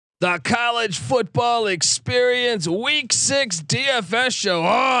The college football experience week 6 DFS show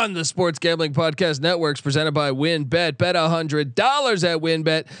on the Sports Gambling Podcast Networks presented by WynnBET. Bet $100 at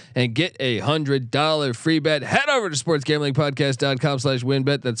WynnBET and get $100 free bet. Head over to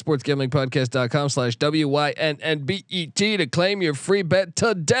sportsgamblingpodcast.com/WynnBET. That's sportsgamblingpodcast.com/WYNNBET to claim your free bet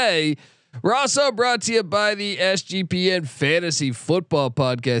today. We're also brought to you by the SGPN Fantasy Football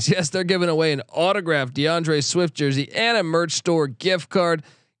Podcast. Yes, they're giving away an autographed DeAndre Swift jersey and a merch store gift card.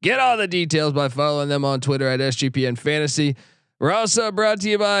 Get all the details by following them on Twitter at SGPN Fantasy. We're also brought to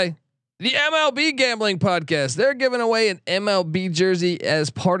you by the MLB Gambling Podcast. They're giving away an MLB jersey as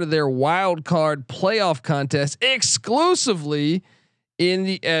part of their wild card playoff contest exclusively in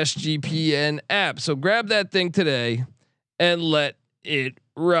the SGPN app. So grab that thing today and let it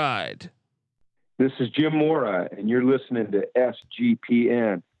ride. This is Jim Mora, and you're listening to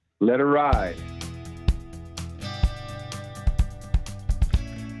SGPN. Let it ride.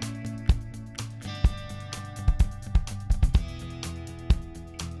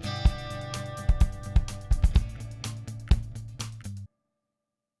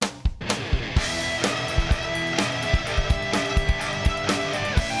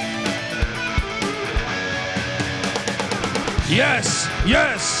 Yes,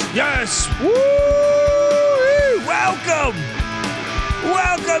 yes, yes. Woo! Welcome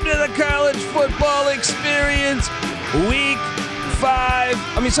to the college football experience. Week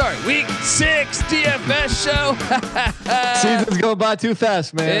 6 DFS show. Season's going by too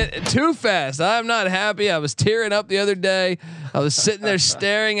fast, man. Too fast. I'm not happy. I was tearing up the other day. I was sitting there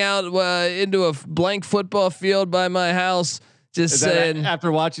staring out into a blank football field by my house. Just saying. After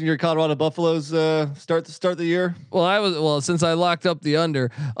watching your Colorado Buffaloes start the year. Well, since I locked up the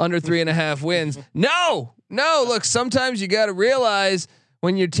under 3.5 wins. No. Look, sometimes you got to realize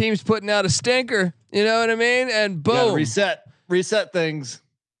when your team's putting out a stinker. You know what I mean? And boom, reset things.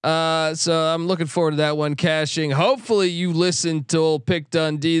 So I'm looking forward to that one cashing. Hopefully you listened to old Pick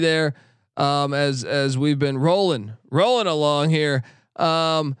Dundee there, as we've been rolling along here.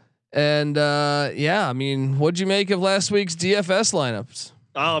 Yeah, I mean, what'd you make of last week's DFS lineups?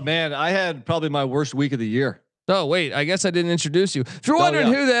 Oh man, I had probably my worst week of the year. Oh wait, I guess I didn't introduce you. If you're wondering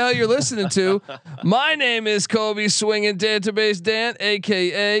who the hell you're listening to, my name is Kobe Swinging Database Dan,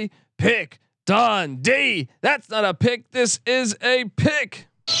 aka Pick Dundee. That's not a pick. This is a pick.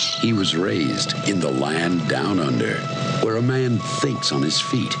 He was raised in the land down under, where a man thinks on his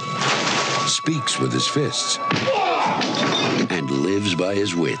feet, speaks with his fists, and lives by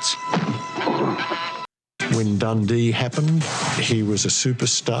his wits. When Dundee happened, he was a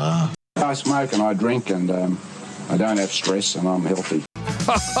superstar. I smoke and I drink and I don't have stress and I'm healthy.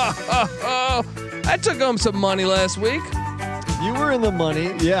 I took home some money last week. You were in the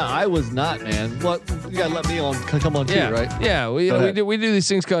money. Yeah, I was not, man. What you gotta let me come on too, right? Yeah, we do these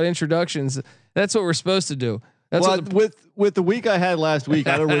things called introductions. That's what we're supposed to do. That's with the week I had last week,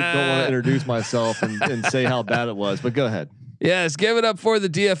 I don't want to introduce myself and say how bad it was, but go ahead. Yes, give it up for the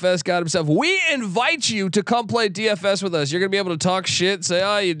DFS god himself. We invite you to come play DFS with us. You're gonna be able to talk shit, say,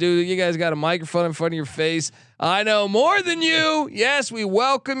 "Oh, you guys got a microphone in front of your face. I know more than you." Yes, we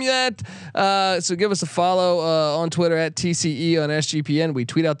welcome that. So give us a follow on Twitter at TCE on SGPN. We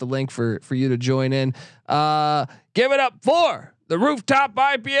tweet out the link for you to join in. Give it up for the rooftop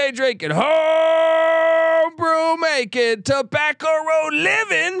IPA drinking, homebrew making, tobacco road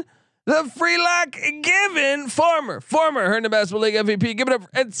living. The free lock giving former Herndon Basketball League MVP. Give it up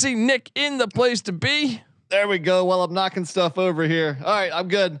for NC Nick in the place to be. There we go. While I'm knocking stuff over here. All right, I'm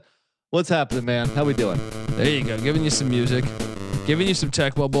good. What's happening, man? How we doing? There you go. Giving you some music, giving you some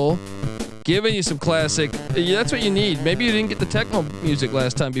Tecmo Bowl, giving you some classic. That's what you need. Maybe you didn't get the Tecmo music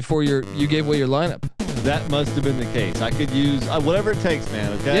last time before you gave away your lineup. That must have been the case. I could use whatever it takes,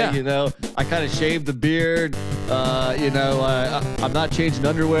 man. Okay, yeah. You know, I kind of shaved the beard. I'm not changing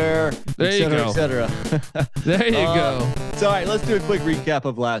underwear. There you go. Et cetera. There you go. So, all right, let's do a quick recap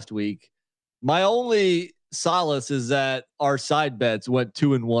of last week. My only solace is that our side bets went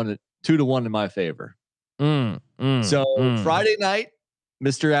 2-1 in my favor. Friday night,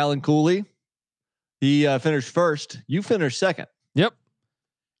 Mr. Alan Cooley, he finished first. You finished second. Yep.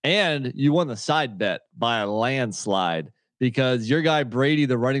 And you won the side bet by a landslide because your guy Brady,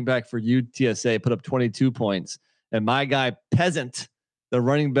 the running back for UTSA, put up 22 points. And my guy Peasant, the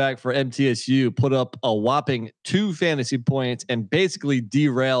running back for MTSU, put up a whopping 2 fantasy points and basically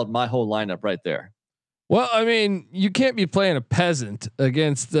derailed my whole lineup right there. Well, I mean, you can't be playing a peasant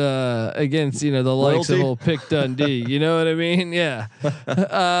against the likes of old Pick Dundee. You know what I mean? Yeah.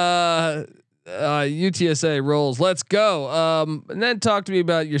 UTSA rolls. Let's go. And then talk to me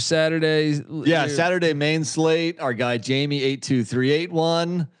about your Saturdays. Yeah, Saturday main slate. Our guy Jamie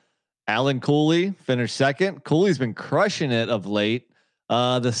 82381. Alan Cooley finished second. Cooley's been crushing it of late.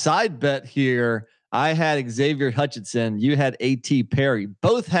 The side bet here, I had Xavier Hutchinson. You had A.T. Perry.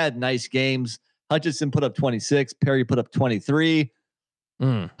 Both had nice games. Hutchinson put up 26. Perry put up 23.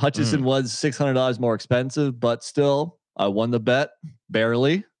 Hutchinson was $600 more expensive, but still, I won the bet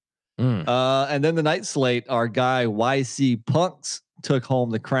barely. And then the night slate, our guy YC Punks took home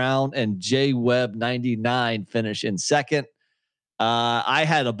the crown, and J Webb 99 finished in second. I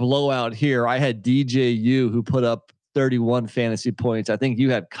had a blowout here. I had DJU who put up 31 fantasy points. I think you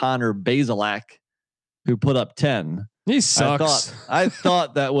had Connor Bazelak who put up 10. He sucks. I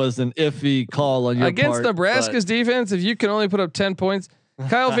thought that was an iffy call on your against part, Nebraska's defense. If you can only put up 10 points,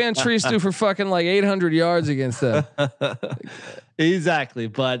 Kyle Van Treese threw for fucking like 800 yards against them. Exactly.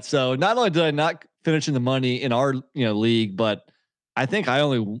 But so not only did I not finish in the money in our league, but I think I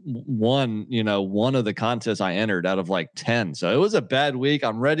only won one of the contests I entered out of like 10. So it was a bad week.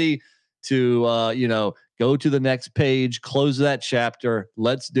 I'm ready to go to the next page, close that chapter.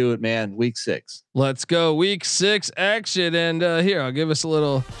 Let's do it, man. Week 6. Let's go. Week 6 action. And here, I'll give us a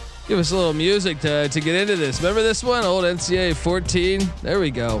little music to get into this. Remember this one? Old NCAA 14. There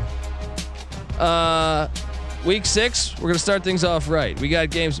we go. Week 6, we're going to start things off right. We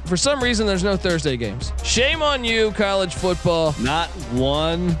got games. For some reason, there's no Thursday games. Shame on you, college football. Not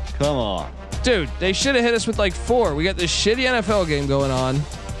one. Come on. Dude, they should have hit us with like 4. We got this shitty NFL game going on.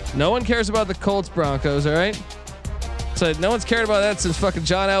 No one cares about the Colts Broncos, all right? So no one's cared about that since fucking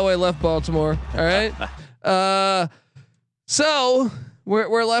John Elway left Baltimore, all right? So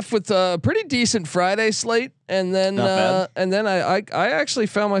we're left with a pretty decent Friday slate, and then I actually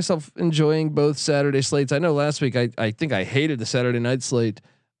found myself enjoying both Saturday slates. I know last week I think I hated the Saturday night slate.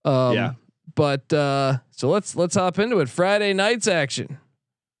 But so let's hop into it. Friday night's action.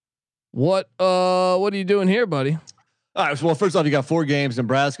 What are you doing here, buddy? All right. So, well, first off, you got 4 games: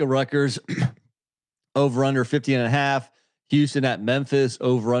 Nebraska, Rutgers, over under 50.5. Houston at Memphis,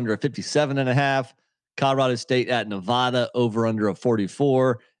 over under 57.5. Colorado State at Nevada, over under a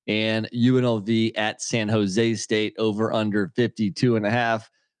 44, and UNLV at San Jose State, over under 52.5.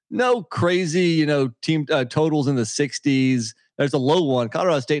 No crazy, team totals in the 60s. There's a low one,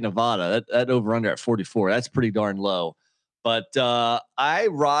 Colorado State, Nevada, that over under at 44. That's pretty darn low. But I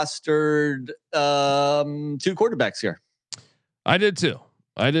rostered 2 quarterbacks here. I did too.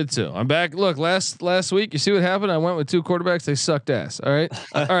 I'm back. Look, last week, you see what happened? I went with 2 quarterbacks. They sucked ass. All right.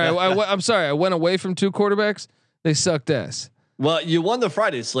 All right. I'm sorry. I went away from 2 quarterbacks. They sucked ass. Well, you won the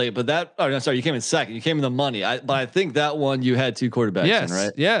Friday slate, but you came in second. You came in the money. But I think that one you had 2 quarterbacks in,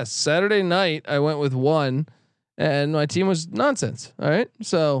 right? Yes. Saturday night, I went with 1, and my team was nonsense. All right.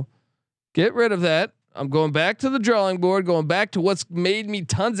 So get rid of that. I'm going back to the drawing board, going back to what's made me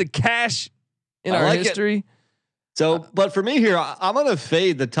tons of cash in our history. So, but for me here, I'm going to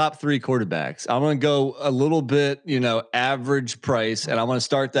fade the top 3 quarterbacks. I'm going to go a little bit, average price, and I'm going to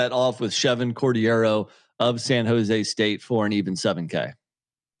start that off with Chevin Cordiero of San Jose State for an even $7K.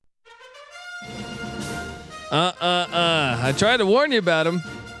 I tried to warn you about him.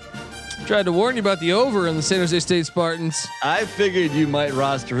 Tried to warn you about the over in the San Jose State Spartans. I figured you might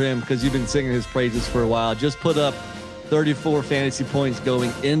roster him because you've been singing his praises for a while. Just put up 34 fantasy points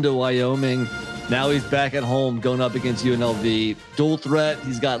going into Wyoming. Now he's back at home going up against UNLV. Dual threat.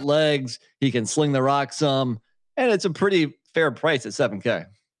 He's got legs. He can sling the rock some. And it's a pretty fair price at $7K.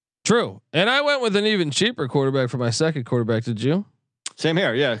 True. And I went with an even cheaper quarterback for my second quarterback. Did you? Same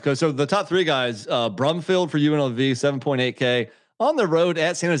here. Yeah. So the top 3 guys, Brumfield for UNLV, 7.8K. On the road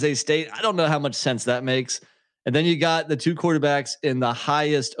at San Jose State. I don't know how much sense that makes. And then you got the 2 quarterbacks in the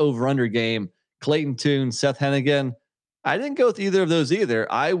highest over-under game, Clayton Tune, Seth Hennigan. I didn't go with either of those either.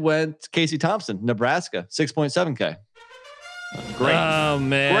 I went Casey Thompson, Nebraska, 6.7K. Great. Oh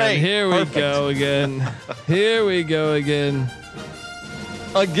man. Great. Here we go again.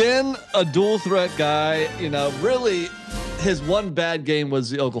 Again, a dual threat guy, really his one bad game was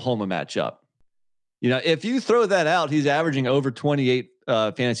the Oklahoma matchup. If you throw that out, he's averaging over 28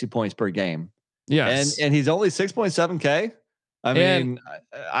 fantasy points per game. Yes. And he's only 6.7K. I mean,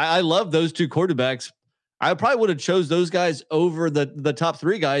 I love those 2 quarterbacks. I probably would have chose those guys over the top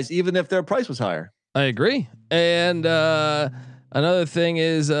 3 guys, even if their price was higher. I agree. And another thing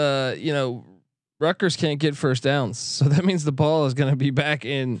is, Rutgers can't get first downs. So that means the ball is going to be back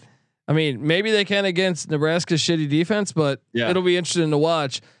in. I mean, maybe they can against Nebraska's shitty defense, but it'll be interesting to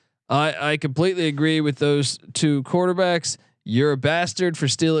watch. I completely agree with those 2 quarterbacks. You're a bastard for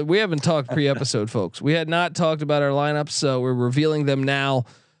stealing. We haven't talked pre-episode, folks. We had not talked about our lineups, so we're revealing them now.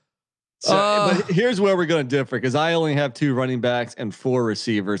 But here's where we're going to differ because I only have 2 running backs and 4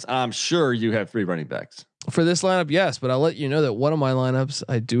 receivers. I'm sure you have 3 running backs. For this lineup, yes, but I'll let you know that one of my lineups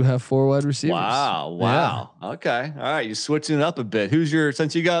I do have 4 wide receivers. Wow. Okay. All right. You're switching it up a bit.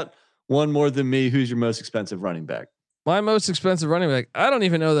 Since you got one more than me, who's your most expensive running back? My most expensive running back. I don't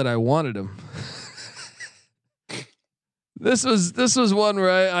even know that I wanted him. This was one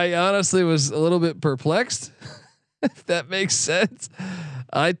where I honestly was a little bit perplexed, if that makes sense.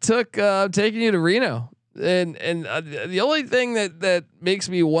 I'm taking you to Reno, and the only thing that makes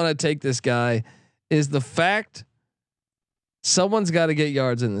me want to take this guy is the fact someone's got to get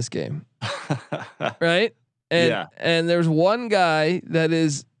yards in this game, right? And there's one guy that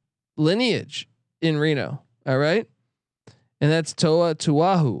is lineage in Reno, all right, and that's Toa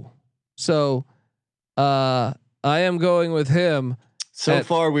Tuahu. So, I am going with him. So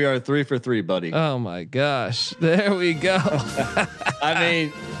far, we are 3 for 3, buddy. Oh my gosh, there we go. I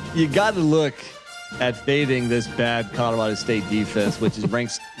mean, you got to look at fading this bad Colorado State defense, which is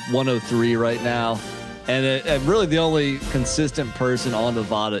ranked 103 right now. And really the only consistent person on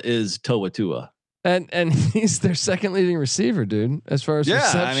Nevada is Toa Tua. And he's their second leading receiver, dude, as far as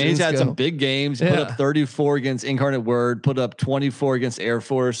receptions I mean, he's had some big games. Put up 34 against Incarnate Word, put up 24 against Air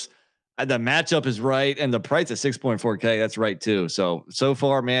Force. The matchup is right, and the price at 6.4K, that's right too. So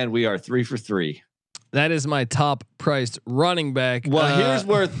far, man, we are 3 for 3. That is my top priced running back. Well, here's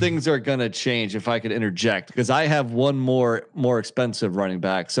where things are going to change, if I could interject, because I have one more expensive running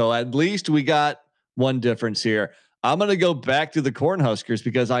back. So at least we got one difference here. I'm going to go back to the Cornhuskers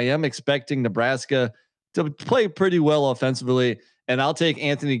because I am expecting Nebraska to play pretty well offensively, and I'll take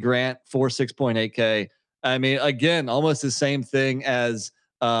Anthony Grant for 6.8K. I mean, again, almost the same thing as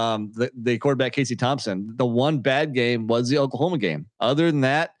the quarterback Casey Thompson. The one bad game was the Oklahoma game. Other than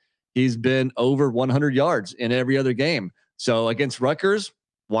that, he's been over 100 yards in every other game. So against Rutgers,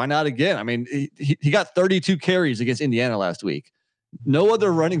 why not again? I mean, he got 32 carries against Indiana last week. No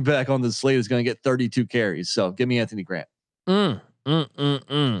other running back on the slate is going to get 32 carries. So give me Anthony Grant. Okay.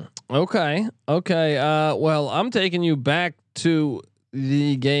 Well, I'm taking you back to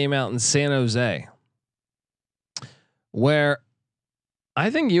the game out in San Jose, where I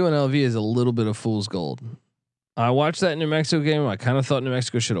think UNLV is a little bit of fool's gold. I watched that New Mexico game. I kind of thought New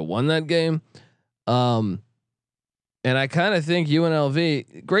Mexico should have won that game. And I kind of think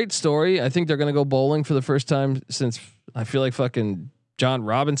UNLV, great story. I think they're going to go bowling for the first time since I feel like fucking John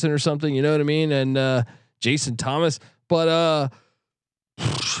Robinson or something, you know what I mean? And Jason Thomas, but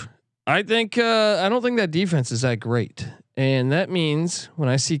I think I don't think that defense is that great. And that means when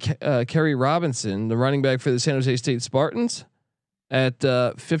I see Kerry Robinson, the running back for the San Jose State Spartans, at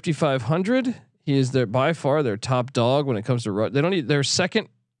 5,500, he is by far their top dog when it comes to rush. They don't need their second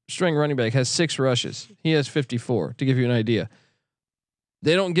string running back has 6 rushes. He has 54 to give you an idea.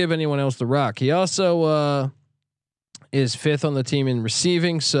 They don't give anyone else the rock. He also is 5th on the team in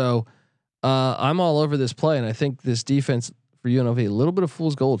receiving. So I'm all over this play, and I think this defense for UNLV a little bit of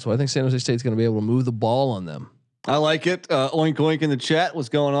fool's gold. So I think San Jose State's going to be able to move the ball on them. I like it. Oink Oink in the chat. What's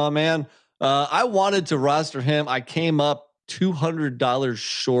going on, man? I wanted to roster him. I came up $200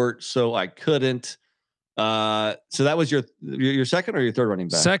 short, so I couldn't. So that was your second or your third running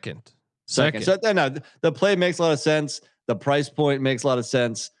back? Second. So no, the play makes a lot of sense. The price point makes a lot of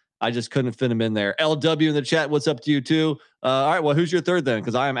sense. I just couldn't fit him in there. LW in the chat. What's up to you too? All right. Well, who's your third then?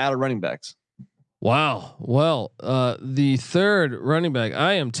 Because I am out of running backs. Wow. Well, the third running back,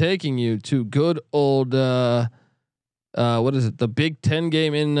 I am taking you to good old what is it? The Big Ten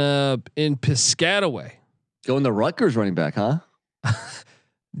game in Piscataway. Going the Rutgers running back, huh?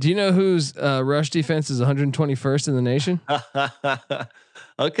 Do you know whose rush defense is 121st in the nation?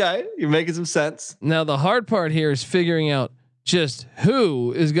 Okay, you're making some sense. Now the hard part here is figuring out just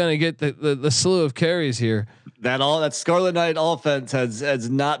who is going to get the slew of carries here. That Scarlet Knight offense has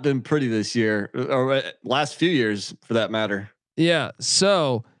not been pretty this year, or last few years for that matter. Yeah,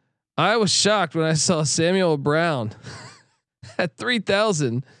 so I was shocked when I saw Samuel Brown at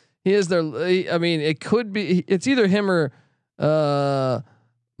 3,000. He is their. I mean, it could be. It's either him or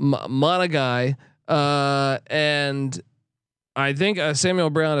Monagai, and I think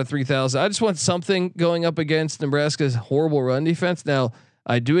Samuel Brown at 3,000. I just want something going up against Nebraska's horrible run defense. Now,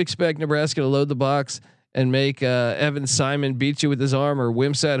 I do expect Nebraska to load the box and make Evan Simon beat you with his arm, or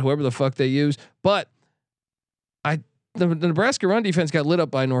Wimsat, whoever the fuck they use. But the Nebraska run defense got lit up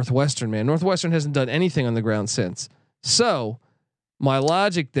by Northwestern. Man, Northwestern hasn't done anything on the ground since. So my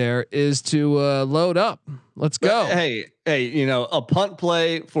logic there is to load up. Let's go. Hey, you know, a punt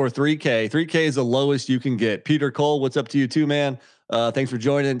play for 3K. 3K is the lowest you can get. Peter Cole, what's up to you too, man? Thanks for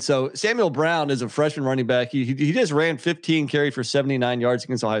joining. So Samuel Brown is a freshman running back. He just ran 15 carry for 79 yards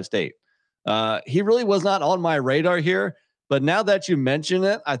against Ohio State. He really was not on my radar here, But now that you mention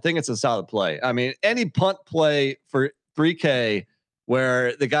it, I think it's a solid play. I mean, any punt play for 3K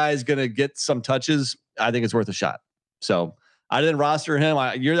where the guy is going to get some touches, I think it's worth a shot. So I didn't roster him.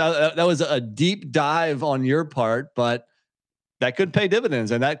 That was a deep dive on your part, but that could pay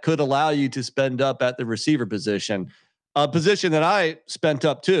dividends, and that could allow you to spend up at the receiver position, a position that I spent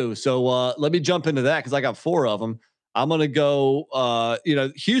up too. So let me jump into that because I got 4 of them. I'm going to go,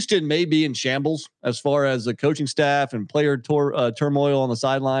 Houston may be in shambles as far as the coaching staff and player turmoil on the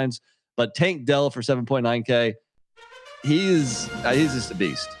sidelines, but Tank Dell for 7.9K, he's just a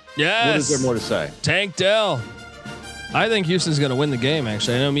beast. Yes. What is there more to say? Tank Dell. I think Houston's going to win the game,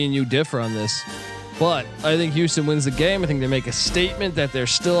 actually. I know me and you differ on this, but I think Houston wins the game. I think they make a statement that they're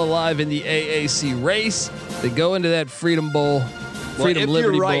still alive in the AAC race. They go into that Freedom Bowl. Freedom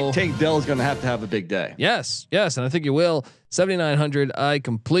Liberty you're right, Bowl. Tank Dell is going to have a big day. Yes, and I think you will. 7,900. I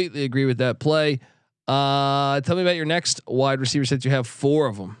completely agree with that play. Tell me about your next wide receiver since you have 4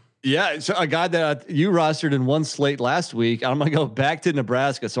 of them. Yeah, so a guy that you rostered in one slate last week. I'm going to go back to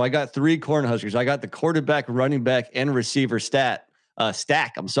Nebraska. So I got 3 Cornhuskers. I got the quarterback, running back, and receiver stack.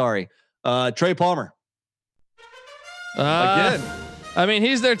 I'm sorry, Trey Palmer. Again, I mean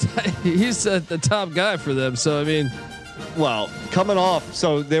he's he's the top guy for them. So I mean. Well, coming off,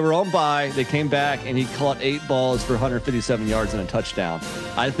 so they were on bye. They came back and he caught 8 balls for 157 yards and a touchdown.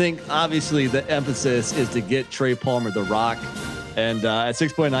 I think obviously the emphasis is to get Trey Palmer the rock, and at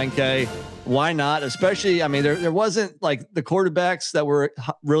 6.9K, why not? Especially, I mean, there wasn't like the quarterbacks that were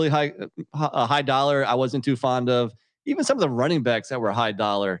really high dollar. I wasn't too fond of even some of the running backs that were high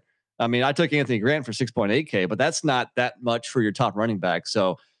dollar. I mean, I took Anthony Grant for 6.8K, but that's not that much for your top running back.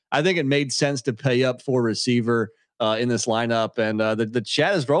 So I think it made sense to pay up for receiver in this lineup, and the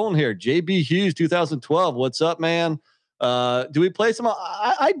chat is rolling here. JB Hughes, 2012. What's up, man? Do we play some?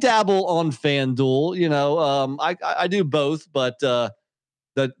 I dabble on FanDuel. You know, I do both, but the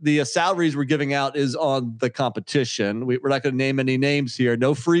salaries we're giving out is on the competition. We're not going to name any names here.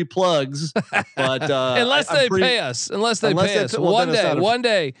 No free plugs, but unless they pay us. One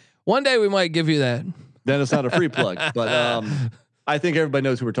day we might give you that. Then it's not a free plug, but I think everybody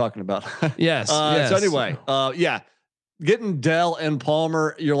knows who we're talking about. Yes. So anyway, getting Dell and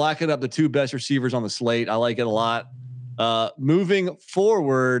Palmer, you're locking up the 2 best receivers on the slate. I like it a lot. Moving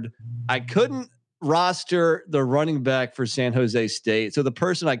forward, I couldn't roster the running back for San Jose State. So the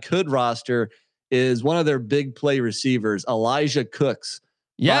person I could roster is one of their big play receivers, Elijah Cooks.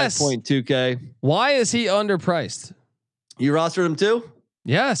 Yes. 5.2K. Why is he underpriced? You rostered him too?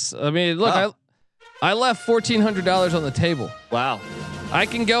 Yes. I mean, look, I left $1,400 on the table. Wow. I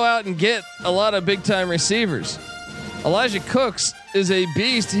can go out and get a lot of big time receivers. Elijah Cooks is a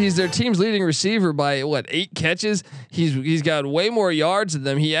beast. He's their team's leading receiver by 8 catches. He's got way more yards than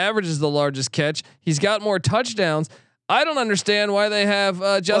them. He averages the largest catch. He's got more touchdowns. I don't understand why they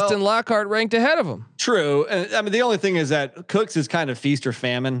have Justin Lockhart ranked ahead of him. True. And I mean, the only thing is that Cooks is kind of feast or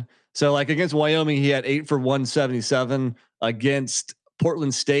famine. So like against Wyoming, he had 8 for 177. Against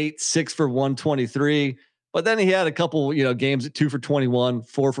Portland State, 6 for 123. But then he had a couple, games at 2 for 21,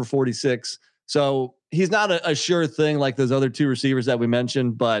 4 for 46. So he's not a sure thing like those other 2 receivers that we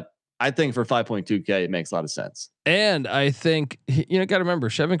mentioned, but I think for 5.2K, it makes a lot of sense. And I think, got to remember,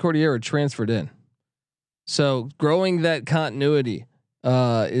 Chevin Cordillera transferred in. So growing that continuity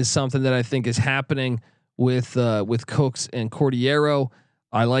is something that I think is happening with Cooks and Cordillero.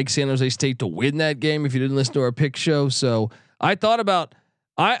 I like San Jose State to win that game if you didn't listen to our pick show. So I thought about,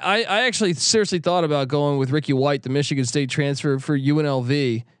 I actually seriously thought about going with Ricky White, the Michigan State transfer for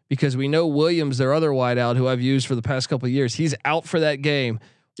UNLV, because we know Williams, their other wideout who I've used for the past couple of years, he's out for that game.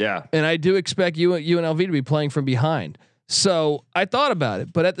 Yeah. And I do expect UNLV to be playing from behind. So I thought about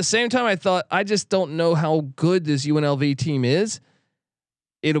it, but at the same time, I thought, I just don't know how good this UNLV team is.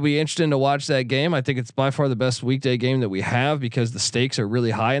 It'll be interesting to watch that game. I think it's by far the best weekday game that we have because the stakes are really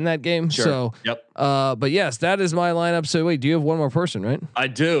high in that game. Sure. So, yep. But yes, that is my lineup. So wait, do you have one more person, right? I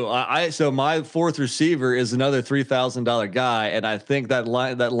do. So my 4th receiver is another $3,000 guy. And I think that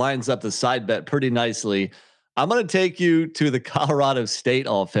lines up the side bet pretty nicely. I'm going to take you to the Colorado State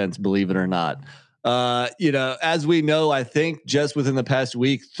offense, believe it or not. As we know, I think just within the past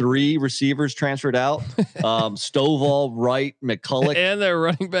week, 3 receivers transferred out. Stovall, Wright, McCulloch, and their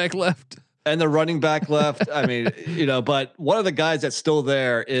running back left. I mean, but one of the guys that's still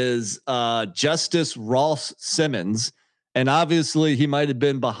there is Justice Ross Simmons. And obviously he might've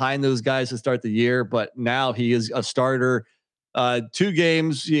been behind those guys to start the year, but now he is a starter. 2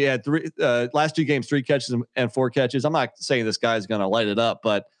 games. He had last 2 games, 3 catches and 4 catches. I'm not saying this guy's going to light it up,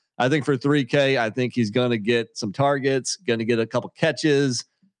 but I think for 3K, I think he's going to get some targets, going to get a couple catches.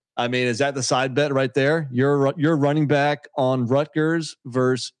 I mean, is that the side bet right there? You're running back on Rutgers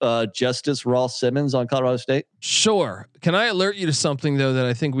versus Justice Ross Simmons on Colorado State. Sure. Can I alert you to something though that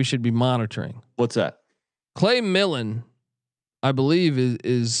I think we should be monitoring? What's that? Clay Millen, I believe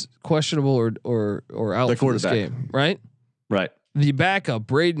is questionable or out for this game, right? Right. The backup,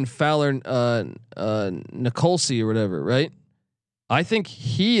 Braden Fowler, Nicolsi or whatever, right? I think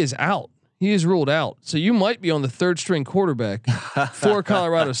he is out. He is ruled out. So you might be on the third string quarterback for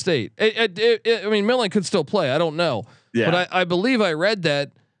Colorado State. I mean, Millen could still play. I don't know, but I believe I read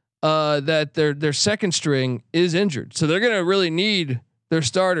that that their second string is injured, so they're going to really need their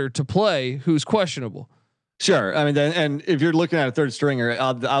starter to play, who's questionable. Sure. I mean, and if you're looking at a third stringer,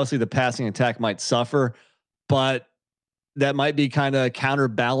 obviously the passing attack might suffer, but that might be kind of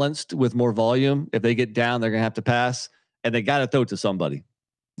counterbalanced with more volume. If they get down, they're going to have to pass, and they got to throw it to somebody.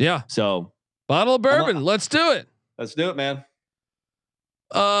 Yeah. So bottle of bourbon. Let's do it. Let's do it, man.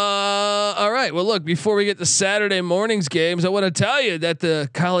 All right. Well, look, before we get to Saturday morning's games, I want to tell you that the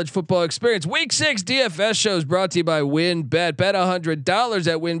college football experience week 6 DFS show is brought to you by WynnBET. Bet $100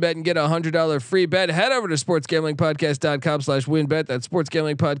 at WynnBET and get a $100 free bet. Head over to sportsgamblingpodcast.com/WynnBET. That's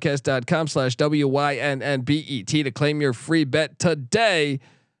sportsgamblingpodcast.com/WYNNBET to claim your free bet today.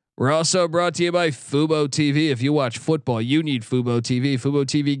 We're also brought to you by Fubo TV. If you watch football, you need Fubo TV. Fubo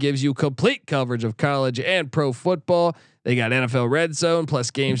TV gives you complete coverage of college and pro football. They got NFL Red Zone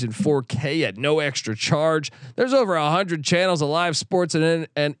plus games in 4K at no extra charge. There's over 100 channels of live sports and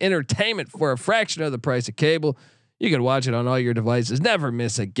entertainment for a fraction of the price of cable. You can watch it on all your devices. Never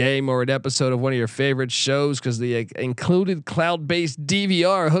miss a game or an episode of one of your favorite shows because the included cloud-based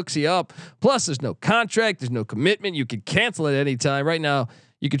DVR hooks you up. Plus, there's no contract. There's no commitment. You can cancel at any time. Right now,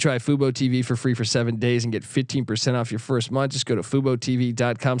 you can try Fubo TV for free for 7 days and get 15% off your first month. Just go to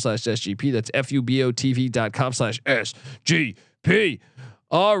FuboTV.com/SGP. That's FUBOTV.com/SGP.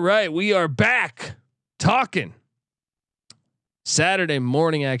 All right, we are back talking Saturday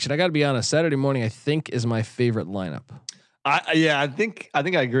morning action. I got to be honest, Saturday morning I think is my favorite lineup. I think I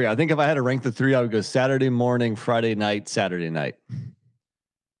agree. I think if I had to rank the three, I would go Saturday morning, Friday night, Saturday night.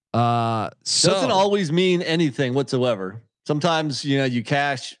 Doesn't always mean anything whatsoever. Sometimes, you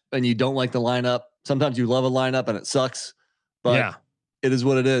cash and you don't like the lineup. Sometimes you love a lineup and it sucks, but it is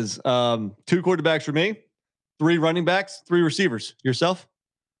what it is. 2 quarterbacks for me, 3 running backs, 3 receivers. Yourself?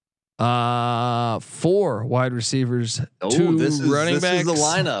 4 wide receivers, 2 running backs. This is the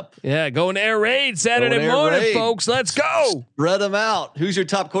lineup. Yeah, going air raid Saturday morning, folks. Let's go. Spread them out. Who's your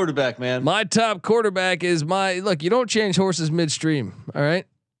top quarterback, man? My top quarterback is look. You don't change horses midstream. All right.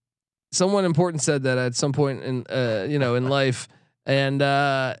 Someone important said that at some point in in life, and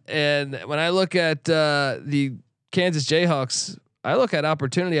when I look at the Kansas Jayhawks, I look at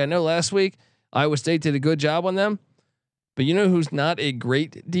opportunity. I know last week Iowa State did a good job on them, but you know who's not a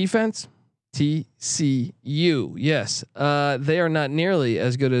great defense? TCU. Yes, they are not nearly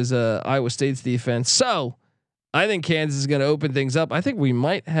as good as Iowa State's defense. So I think Kansas is going to open things up. I think we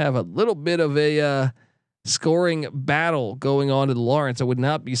might have a little bit of a scoring battle going on in Lawrence. I would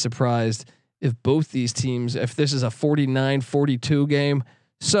not be surprised if both these teams, if this is a 49-42 game.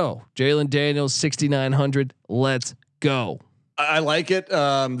 So Jalen Daniels, 6,900. Let's go. I like it.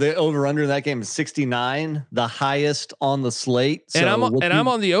 The over under in that game is 69, the highest on the slate. So I'm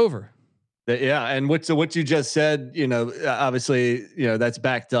on the over. Yeah, and what you just said, obviously, that's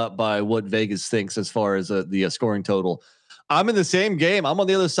backed up by what Vegas thinks as far as the scoring total. I'm in the same game. I'm on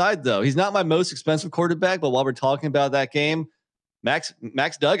the other side though. He's not my most expensive quarterback, but while we're talking about that game, Max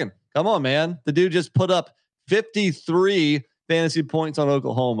Duggan, come on, man. The dude just put up 53 fantasy points on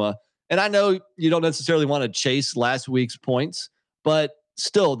Oklahoma. And I know you don't necessarily want to chase last week's points, but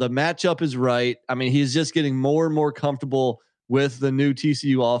still the matchup is right. I mean, he's just getting more and more comfortable with the new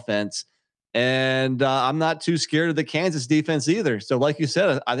TCU offense. And I'm not too scared of the Kansas defense either. So like you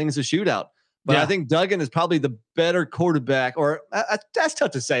said, I think it's a shootout. But I think Duggan is probably the better quarterback, or that's tough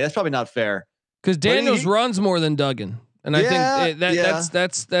to say. That's probably not fair because Daniels runs more than Duggan, and I think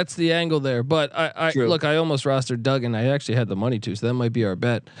that's the angle there. But I look, I almost rostered Duggan. I actually had the money too, so that might be our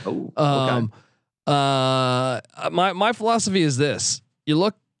bet. Oh, okay. My philosophy is this: you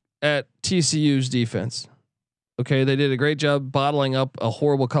look at TCU's defense. Okay, they did a great job bottling up a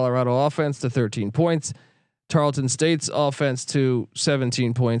horrible Colorado offense to 13 points. Tarleton State's offense to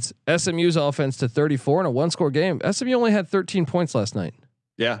 17 points. SMU's offense to 34 in a 1-score game. SMU only had 13 points last night.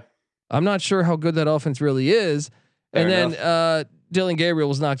 Yeah. I'm not sure how good that offense really is. Fair enough. Then Dylan Gabriel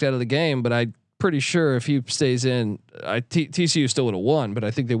was knocked out of the game, but I'm pretty sure if he stays in, TCU still would have won, but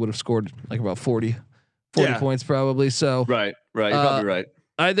I think they would have scored like about 40 points probably. So right. You're probably right.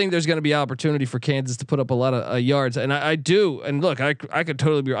 I think there's going to be opportunity for Kansas to put up a lot of yards, and I do. And look, I could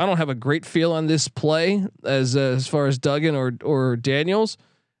totally be. I don't have a great feel on this play as far as Duggan or Daniels.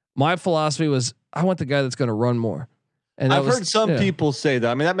 My philosophy was I want the guy that's going to run more. And I've heard some people say that.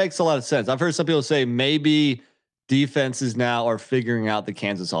 I mean, that makes a lot of sense. I've heard some people say maybe defenses now are figuring out the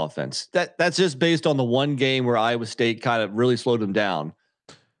Kansas offense. That's just based on the one game where Iowa State kind of really slowed them down.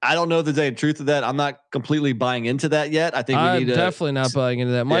 I don't know if there's any truth to that. I'm not completely buying into that yet. I think I'm definitely not buying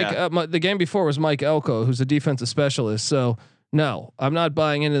into that. Mike, the game before was Mike Elko, who's a defensive specialist. So no, I'm not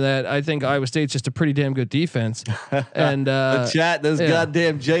buying into that. I think Iowa State's just a pretty damn good defense. And the chat, those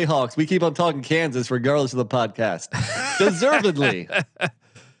goddamn Jayhawks. We keep on talking Kansas regardless of the podcast. Deservedly.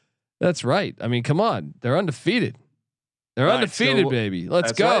 That's right. I mean, come on. They're undefeated. They're undefeated, baby.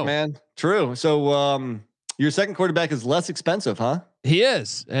 Let's go, right, man. True. So your second quarterback is less expensive, huh? He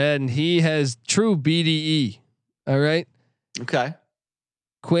is, and he has true BDE. All right. Okay.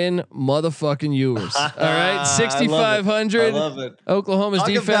 Quinn motherfucking Ewers. All right. 6,500. I love it. Oklahoma's Talk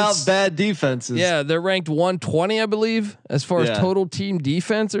defense. About bad defenses. Yeah. They're ranked 120, I believe, as far as total team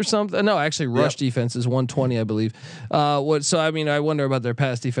defense or something. No, actually rush defense is 120, I believe. So, I mean, I wonder about their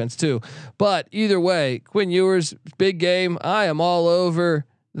pass defense too, but either way, Quinn Ewers, big game. I am all over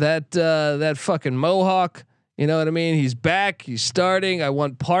that fucking Mohawk. You know what I mean? He's back. He's starting. I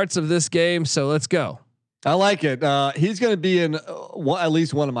want parts of this game. So let's go. I like it. He's going to be in at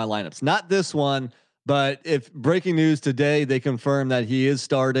least one of my lineups. Not this one, but if breaking news today, they confirm that he is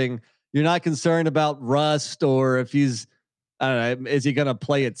starting. You're not concerned about rust or if he's, I don't know, is he going to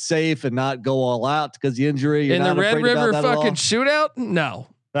play it safe and not go all out because the injury? You're in the Red River fucking shootout? No,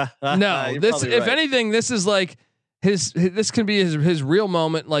 no. This, if anything, this is like this can be his real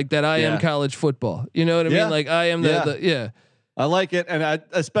moment, like that. I am college football. You know what I mean? Like I am the. I like it, and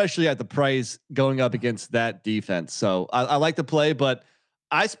especially at the price going up against that defense. So I like the play, but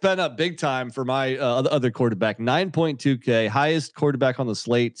I spent up big time for my other quarterback, 9.2K, highest quarterback on the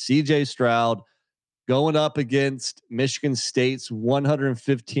slate, CJ Stroud, going up against Michigan State's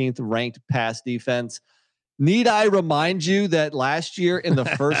 115th ranked pass defense. Need I remind you that last year in the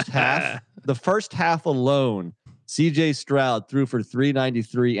first half alone, CJ Stroud threw for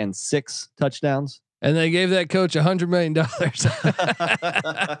 393 and 6 touchdowns. And they gave that coach $100 million. But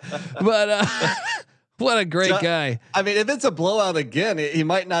what a great guy. I mean, if it's a blowout again, he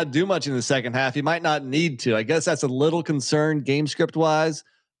might not do much in the second half. He might not need to. I guess that's a little concerned game script wise.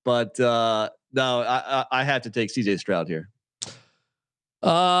 But no, I have to take CJ Stroud here.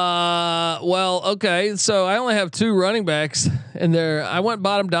 Well, okay. So I only have 2 running backs, and I went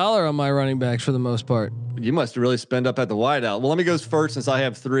bottom dollar on my running backs for the most part. You must really spend up at the wideout. Well, let me go first since I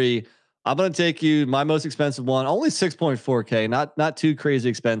have 3. I'm going to take you my most expensive one, only 6.4K, not too crazy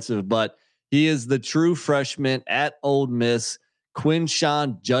expensive, but he is the true freshman at Ole Miss,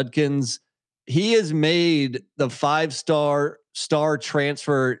 Quinshon Judkins. He has made the 5-star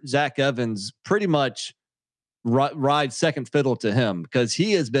transfer Zach Evans pretty much ride second fiddle to him because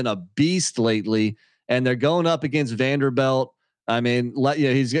he has been a beast lately, and they're going up against Vanderbilt. I mean,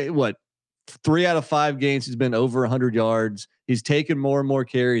 he's what 3 out of 5 games he's been over 100 yards. He's taken more and more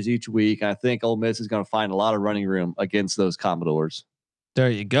carries each week. I think Ole Miss is going to find a lot of running room against those Commodores. There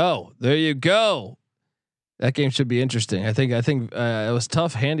you go. That game should be interesting. I think it was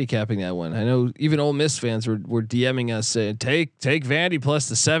tough handicapping that one. I know even Ole Miss fans were DMing us saying take Vandy plus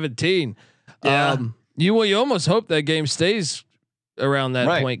the 17. Yeah. You almost hope that game stays around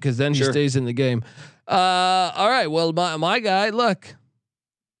that point because then he stays in the game. All right. Well, my guy, look.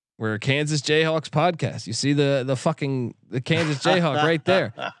 We're a Kansas Jayhawks podcast. You see the Kansas Jayhawk right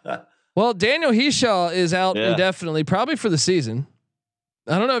there. Well, Daniel Hishaw is out indefinitely, probably for the season.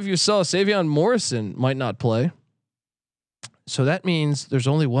 I don't know if you saw Savion Morrison might not play. So that means there's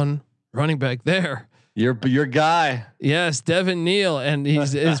only one running back there. Your guy. Yes, Devin Neal, and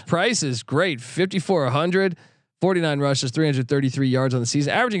his price is great. 5,400, 49 rushes, 333 yards on the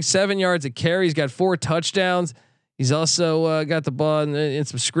season, averaging 7 yards a carry. He's got 4 touchdowns. He's also got the ball in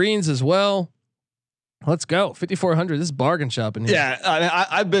some screens as well. Let's go. 5,400. This is bargain shopping here. Yeah.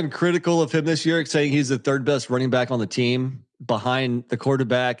 I've been critical of him this year, saying he's the 3rd best running back on the team behind the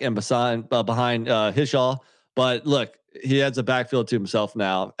quarterback and behind Hishaw. But look, he has a backfield to himself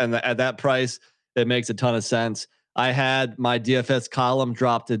now. And at that price, it makes a ton of sense. I had my DFS column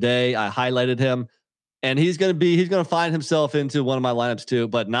drop today. I highlighted him, and he's going to find himself into one of my lineups too,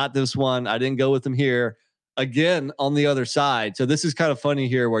 but not this one. I didn't go with him here. Again, on the other side. So this is kind of funny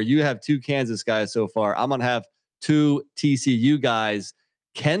here where you have 2 Kansas guys so far. I'm going to have 2 TCU guys.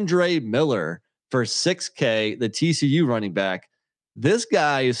 Kendre Miller for 6K, the TCU running back. This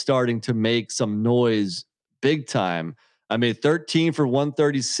guy is starting to make some noise big time. I mean, 13 for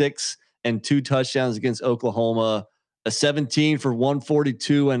 136 and 2 touchdowns against Oklahoma, a 17 for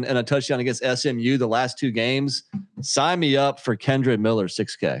 142 and a touchdown against SMU the last 2 games. Sign me up for Kendre Miller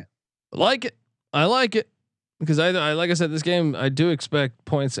 6K. I like it because I like I said, this game I do expect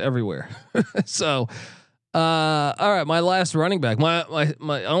points everywhere. So, all right, my last running back. My I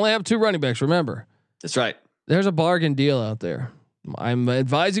only have 2 running backs. Remember, That's right. there's a bargain deal out there. I'm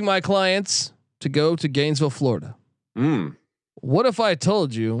advising my clients to go to Gainesville, Florida. What if I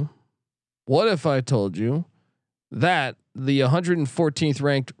told you that the 114th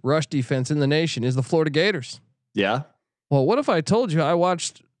ranked rush defense in the nation is the Florida Gators? Yeah. Well, what if I told you I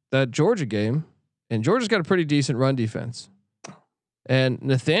watched that Georgia game and Georgia's got a pretty decent run defense, and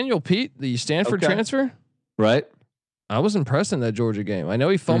Nathaniel Pete, the Stanford transfer, right? I was impressed in that Georgia game. I know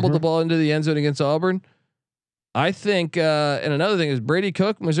he fumbled the ball into the end zone against Auburn. I think, and another thing is Brady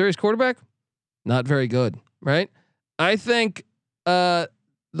Cook, Missouri's quarterback, not very good, right? I think the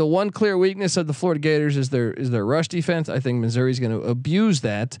one clear weakness of the Florida Gators is their rush defense. I think Missouri's going to abuse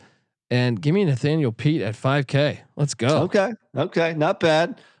that. And give me Nathaniel Pete at 5K. Let's go. Okay, not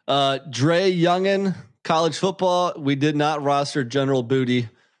bad. Dre Youngin, college football. We did not roster General Booty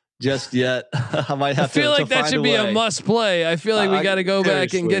just yet. I might have to. I feel like that should be a must play. I feel like we got to go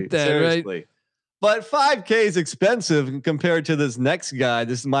back and get that right. But 5K is expensive compared to this next guy.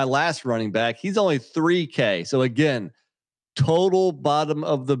 This is my last running back. He's only 3K. So again, total bottom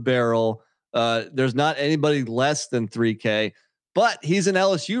of the barrel. There's not anybody less than 3K, but he's an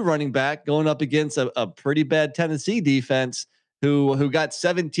LSU running back going up against a pretty bad Tennessee defense who got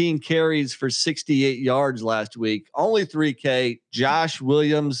 17 carries for 68 yards last week. Only 3K. Josh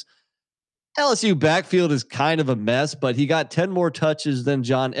Williams. LSU backfield is kind of a mess, but he got 10 more touches than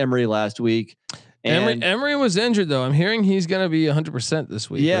John Emery last week. And Emery was injured though. I'm hearing he's going to be 100% this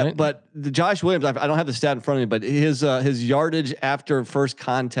week. Yeah, right? but the Josh Williams, I don't have the stat in front of me, but his yardage after first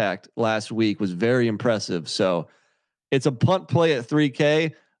contact last week was very impressive. So it's a punt play at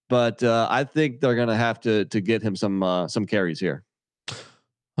 3K, but I think they're going to have to get him some carries here.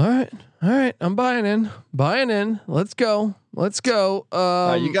 All right. I'm buying in. Let's go.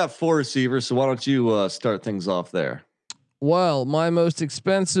 You got 4 receivers, so why don't you start things off there? Well, my most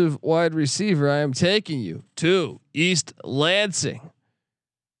expensive wide receiver, I am taking you to East Lansing.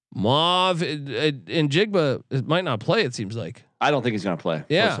 Mav and Jigba might not play. It seems like. I don't think he's going to play.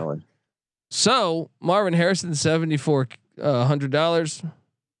 Yeah. Personally. So Marvin Harrison, $7,400.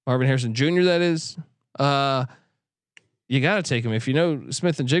 Marvin Harrison Jr. That is. You got to take him if you know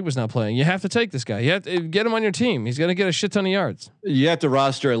Smith and Jigba's not playing. You have to take this guy. You have to get him on your team. He's going to get a shit ton of yards. You have to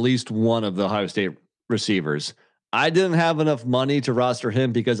roster at least one of the Ohio State receivers. I didn't have enough money to roster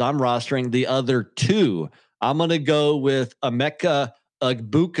him because I'm rostering the other 2. I'm going to go with Emeka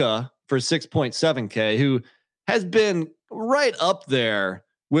Egbuka for 6.7K, who has been right up there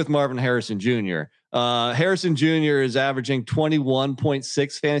with Marvin Harrison Jr. Harrison Jr. is averaging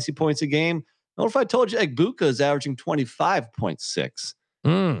 21.6 fantasy points a game. What if I told you Egbuka is averaging 25.6?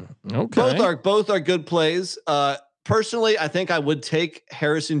 Okay. Both are good plays. Personally, I think I would take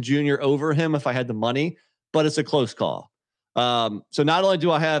Harrison Jr. over him if I had the money, but it's a close call. So not only do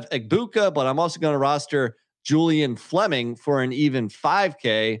I have Egbuka, but I'm also going to roster Julian Fleming for an even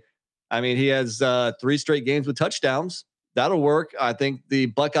 5K. I mean, he has 3 straight games with touchdowns. That'll work. I think the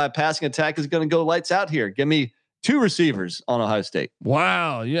Buckeye passing attack is going to go lights out here. Give me 2 receivers on Ohio State.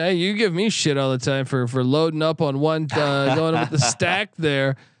 Wow. Yeah. You give me shit all the time for loading up on one, going with the stack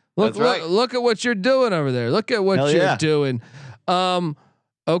there. Look at what you're doing over there. Look at what you're doing.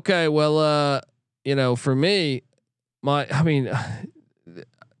 Okay. Well, for me,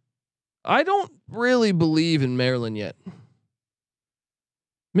 I don't really believe in Maryland yet.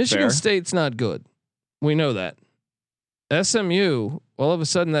 Michigan State's not good. We know that. SMU, all of a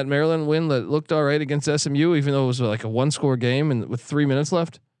sudden that Maryland win that looked all right against SMU, even though it was like a 1-score game and with 3 minutes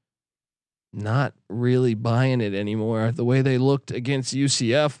left, not really buying it anymore. The way they looked against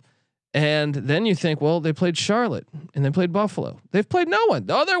UCF. And then you think, well, they played Charlotte and they played Buffalo. They've played no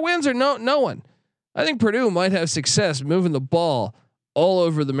one. All their wins are no one. I think Purdue might have success moving the ball all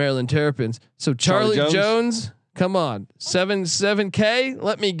over the Maryland Terrapins. So Charlie Jones, come on, 7K.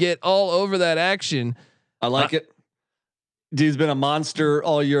 Let me get all over that action. I like it. Dude's been a monster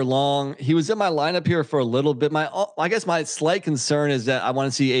all year long. He was in my lineup here for a little bit. I guess my slight concern is that I want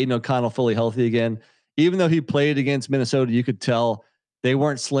to see Aiden O'Connell fully healthy again. Even though he played against Minnesota, you could tell they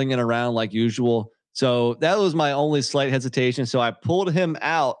weren't slinging around like usual. So that was my only slight hesitation. So I pulled him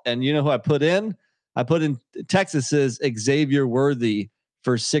out, and you know who I put in? I put in Texas's Xavier Worthy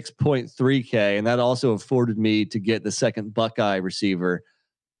for 6.3K, and that also afforded me to get the second Buckeye receiver.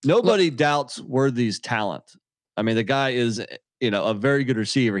 Nobody doubts Worthy's talent. I mean, the guy is, a very good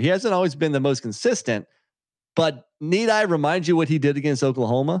receiver. He hasn't always been the most consistent, but need I remind you what he did against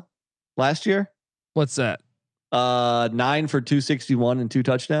Oklahoma last year? What's that? 9 for 261 and 2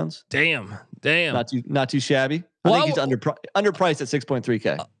 touchdowns. Damn. Not too shabby. Well, I think he's underpriced at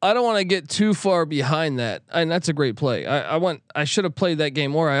 6.3K. I don't want to get too far behind that, and that's a great play. I should have played that game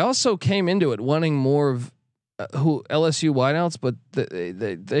more. I also came into it wanting more of who LSU wideouts, but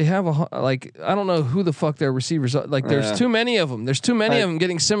they have I don't know who the fuck their receivers are. Like there's too many of them. There's too many of them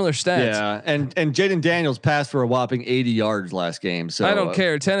getting similar stats. Yeah, and Jaden Daniels passed for a whopping 80 yards last game. So I don't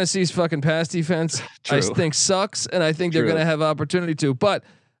care. Tennessee's fucking pass defense I think sucks, and I think they're going to have opportunity to. But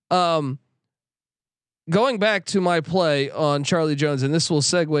going back to my play on Charlie Jones, and this will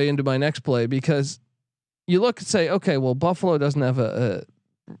segue into my next play, because you look and say, okay, well, Buffalo doesn't have a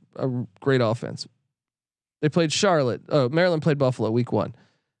great offense. They played Charlotte. Maryland played Buffalo week 1.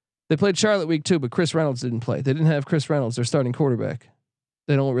 They played Charlotte week 2, but Chris Reynolds didn't play. They didn't have Chris Reynolds, their starting quarterback.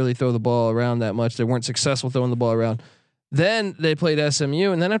 They don't really throw the ball around that much. They weren't successful throwing the ball around. Then they played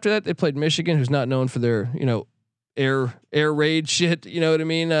SMU, and then after that they played Michigan, who's not known for their air raid shit. You know what I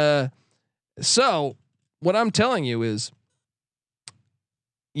mean? So what I'm telling you is,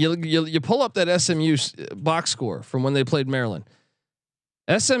 you pull up that SMU box score from when they played Maryland.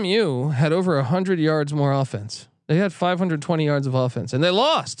 SMU had over 100 yards more offense. They had 520 yards of offense, and they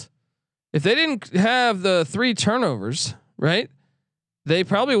lost. If they didn't have the 3 turnovers, right, they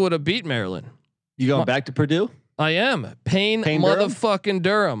probably would have beat Maryland. You going back to Purdue? I am Payne motherfucking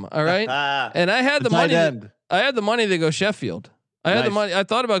Durham. All right, and I had the money. I had the money to go Sheffield. I had the money. I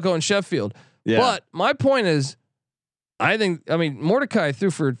thought about going Sheffield, but my point is, I mean Mordecai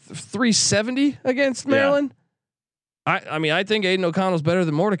threw for 370 against Maryland. I think Aiden O'Connell's better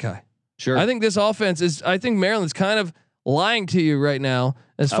than Mordecai. Sure. I think this offense is. I think Maryland's kind of lying to you right now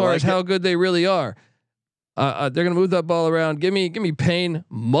as far as how good they really are. They're gonna move that ball around. Give me Payne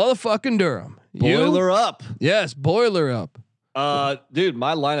motherfucking Durham. Boiler up. Yes, boiler up. Dude,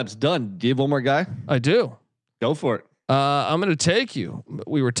 my lineup's done. Do you have one more guy? I do. Go for it. I'm gonna take you.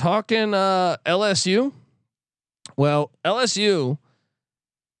 We were talking LSU. Well, LSU.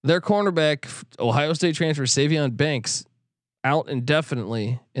 Their cornerback, Ohio State transfer Savion Banks, out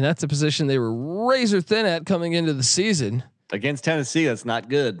indefinitely, and that's a position they were razor thin at coming into the season. Against Tennessee, that's not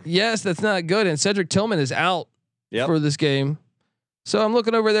good. Yes, that's not good. And Cedric Tillman is out for this game, so I'm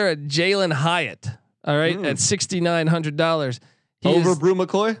looking over there at Jalen Hyatt. All right, at $6,900. Over Brew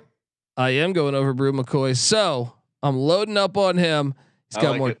McCoy. I am going over Brew McCoy, so I'm loading up on him. He's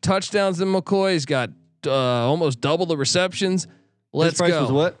got more touchdowns than McCoy. He's got almost double the receptions. Let's His price go.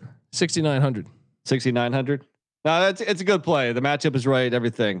 Was what? 6,900. 6,900. No, it's a good play. The matchup is right.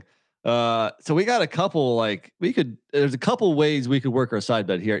 Everything. So we got a couple. There's a couple ways we could work our side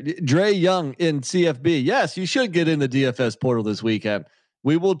bet here. Dre Young in CFB. Yes, you should get in the DFS portal this weekend.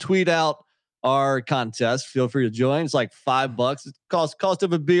 We will tweet out our contest. Feel free to join. It's like $5. It cost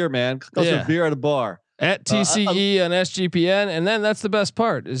of a beer, man. Cost of a beer at a bar. At TCE on SGPN, and then that's the best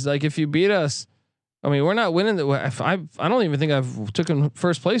part is like if you beat us. I mean, we're not winning. I don't even think I've taken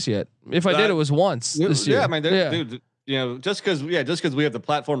first place yet. If I did, it was once this year. Yeah, I mean, dude, just because we have the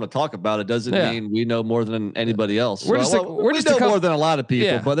platform to talk about it doesn't mean we know more than anybody else. We're just more than a lot of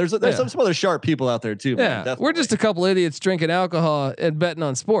people, but there's some other sharp people out there too. Yeah, man, we're just a couple idiots drinking alcohol and betting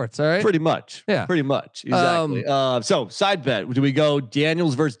on sports. All right, pretty much. Yeah, pretty much. Exactly. So side bet: do we go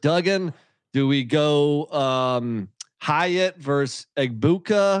Daniels versus Duggan? Do we go Hyatt versus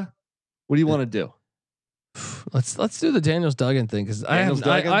Egbuka? What do you want to do? Let's do the Daniels Duggan thing because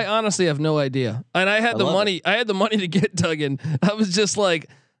I honestly have no idea. And I had the money. I had the money to get Duggan. I was just like,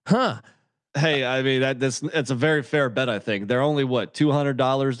 huh. Hey, I mean it's a very fair bet. I think they're only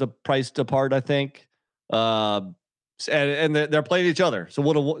 $200 the price apart. I think, and they're playing each other.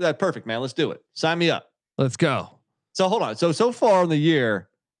 So that's perfect, man. Let's do it. Sign me up. Let's go. So hold on. So far in the year,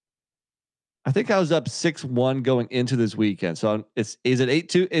 I think I was up 6-1 going into this weekend. So is it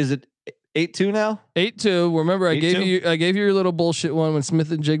 8-2? Is it 8-2 now? 8-2. Remember, I gave you your little bullshit one when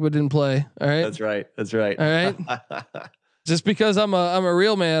Smith and Jigba didn't play. All right. That's right. All right. Just because I'm a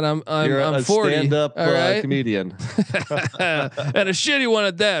real man, I'm 40. Stand-up comedian, and a shitty one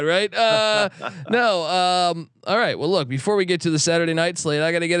at that, right? No. All right. Well, look. Before we get to the Saturday night slate,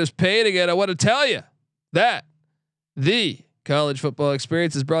 I got to get us paid again. I want to tell you that the college football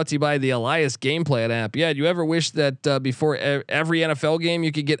experience is brought to you by the Elias Game Plan app. Yeah, do you ever wish that before every NFL game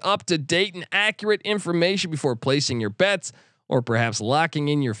you could get up to date and accurate information before placing your bets or perhaps locking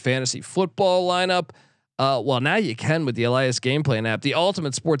in your fantasy football lineup? Well, now you can with the Elias Game Plan app, the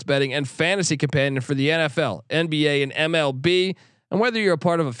ultimate sports betting and fantasy companion for the NFL, NBA, and MLB. And whether you're a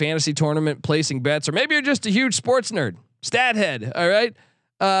part of a fantasy tournament, placing bets, or maybe you're just a huge sports nerd, stat head. All right.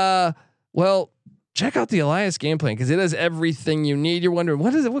 Well, check out the Elias Game Plan because it has everything you need. You're wondering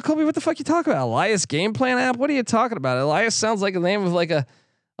what is it? What, Kobe? What the fuck you talking about? Elias Game Plan app? What are you talking about? Elias sounds like the name of like a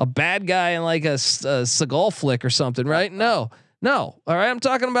bad guy in like a Seagal flick or something, right? No. All right. I'm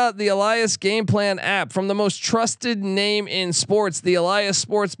talking about the Elias Game Plan app from the most trusted name in sports, the Elias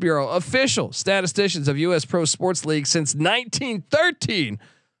Sports Bureau, official statisticians of U.S. Pro Sports League since 1913.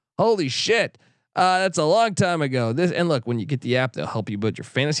 Holy shit. That's a long time ago. And look, when you get the app, they'll help you build your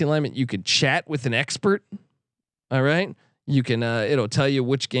fantasy alignment. You can chat with an expert. All right. You can, it'll tell you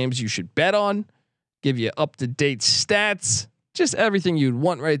which games you should bet on, give you up-to-date stats, just everything you'd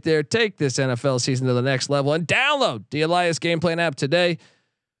want right there. Take this NFL season to the next level and download the Elias Game Plan app today.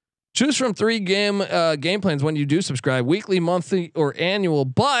 Choose from 3 game plans when you do subscribe: weekly, monthly, or annual.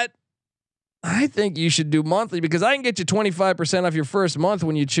 But I think you should do monthly because I can get you 25% off your first month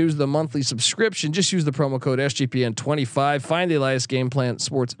when you choose the monthly subscription. Just use the promo code SGPN25. Find the Elias Game Plan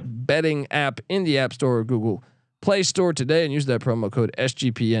sports betting app in the App Store or Google Play Store today and use that promo code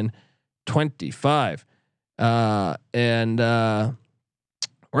SGPN25.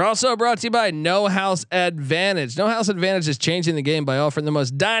 We're also brought to you by No House Advantage. No House Advantage is changing the game by offering the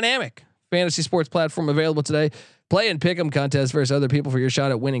most dynamic fantasy sports platform available today. Play and pick 'em contests versus other people for your shot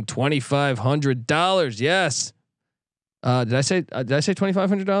at winning $2,500. Yes. Did I say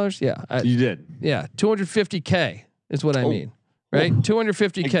 $2,500? Yeah, You did. Yeah, 250K is what I mean, right?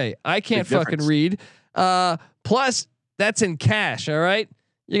 250K. I can't fucking read. Plus, that's in cash. All right,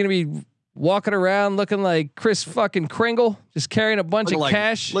 you're gonna be walking around looking like Chris fucking Kringle, just carrying a bunch of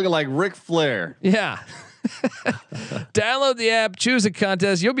cash, looking like Ric Flair. Yeah. Download the app, choose a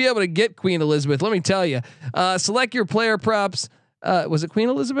contest. You'll be able to get Queen Elizabeth. Let me tell you. Select your player props. Was it Queen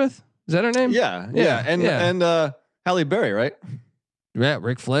Elizabeth? Is that her name? Yeah. And Halle Berry, right? Yeah,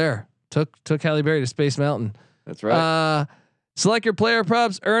 Ric Flair took Halle Berry to Space Mountain. That's right. Select your player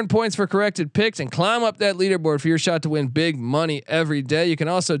props, earn points for corrected picks, and climb up that leaderboard for your shot to win big money every day. You can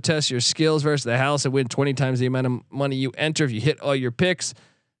also test your skills versus the house and win 20 times the amount of money you enter if you hit all your picks.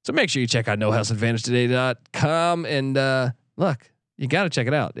 So make sure you check out nohouseadvantagetoday.com and look, you got to check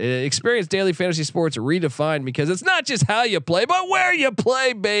it out. Experience daily fantasy sports redefined because it's not just how you play, but where you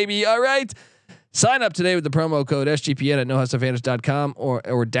play, baby. All right. Sign up today with the promo code SGPN at nohouseadvantage.com or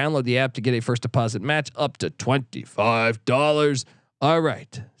download the app to get a first deposit match up to $25. All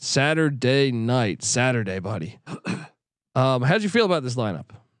right. Saturday, buddy. How'd you feel about this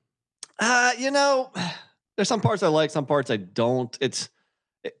lineup? There's some parts I like, some parts I don't. It's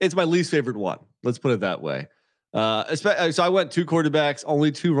my least favorite one. Let's put it that way. So I went 2 quarterbacks,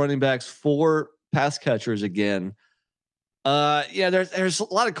 only 2 running backs, 4 pass catchers again. There's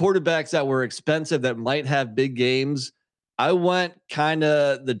a lot of quarterbacks that were expensive that might have big games. I went kind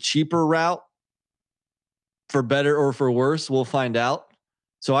of the cheaper route, for better or for worse. We'll find out.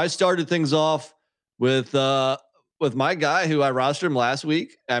 So I started things off with my guy who I rostered him last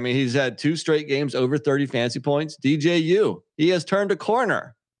week. I mean, he's had 2 straight games over 30 fantasy points. DJU, he has turned a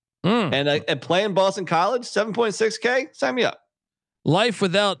corner. And playing Boston College, 7.6K. Sign me up. Life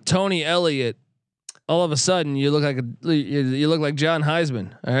without Tony Elliott. All of a sudden, you look like John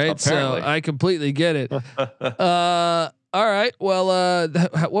Heisman. All right, apparently. So I completely get it. All right, well,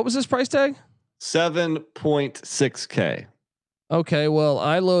 what was this price tag? 7.6K. Okay, well,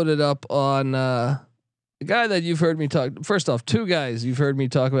 I loaded up on the guy that you've heard me talk. First off, 2 guys you've heard me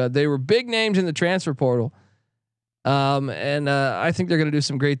talk about. They were big names in the transfer portal, and I think they're going to do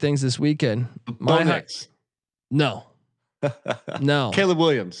some great things this weekend. No. Caleb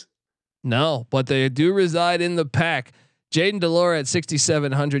Williams. No, but they do reside in the pack. Jayden de Laura at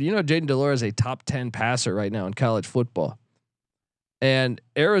 6,700. You know, Jayden de Laura is a top 10 passer right now in college football. And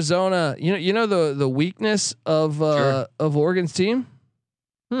Arizona, you know the weakness of Oregon's team.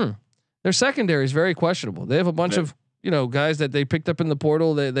 Their secondary is very questionable. They have a bunch of guys that they picked up in the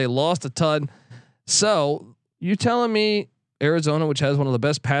portal. They lost a ton. So you telling me Arizona, which has one of the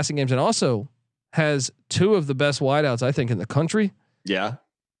best passing games and also has 2 of the best wideouts, I think, in the country. Yeah.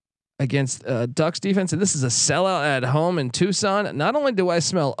 Against Ducks defense, and this is a sellout at home in Tucson. Not only do I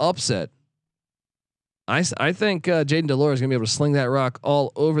smell upset, I think Jayden de Laura is going to be able to sling that rock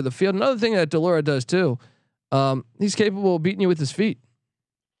all over the field. Another thing that de Laura does too, he's capable of beating you with his feet.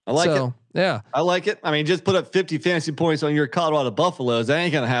 I like it. Yeah, I like it. I mean, just put up 50 fantasy points on your Colorado Buffaloes. That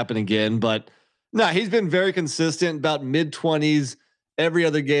ain't going to happen again. But no, he's been very consistent, about mid-20s every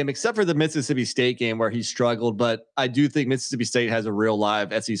other game except for the Mississippi State game where he struggled. But I do think Mississippi State has a real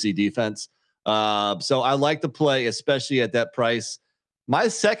live SEC defense. So I like the play, especially at that price. My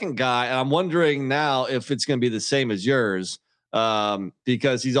second guy, and I'm wondering now if it's going to be the same as yours.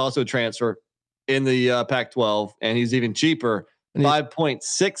 because he's also a transfer in the Pac-12, and he's even cheaper.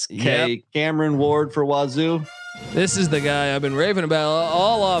 5.6K. Yep. Cameron Ward for Wazoo. This is the guy I've been raving about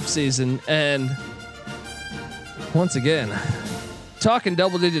all off season, and once again, talking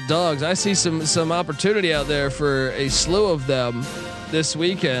double-digit dogs. I see some opportunity out there for a slew of them this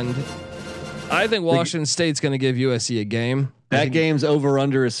weekend. I think Washington State's going to give USC a game. That game's over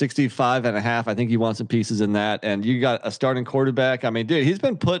under is 65.5. I think you want some pieces in that. And you got a starting quarterback. I mean, dude, he's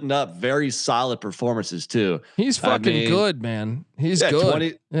been putting up very solid performances too. He's fucking good, man. He's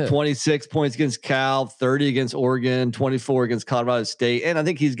good. 26 points against Cal, 30 against Oregon, 24 against Colorado State. And I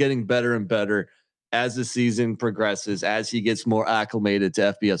think he's getting better and better as the season progresses, as he gets more acclimated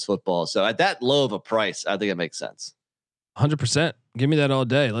to FBS football. So at that low of a price, I think it makes sense. 100%. Give me that all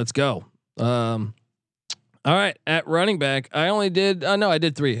day. Let's go. All right, at running back, I only did. No, I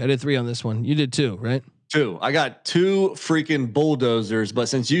did 3. I did 3 on this one. You did 2, right? 2. I got 2 freaking bulldozers. But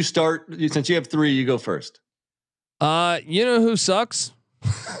since you have 3, you go first. You know who sucks?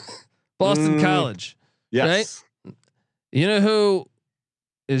 Boston College. Yes. Right? You know who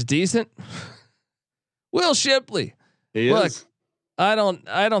is decent? Will Shipley. Look, I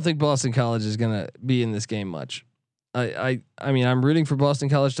don't think Boston College is gonna be in this game much. I mean, I'm rooting for Boston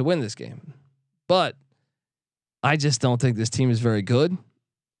College to win this game, but I just don't think this team is very good.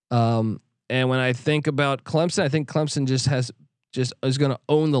 And when I think about Clemson, I think Clemson is going to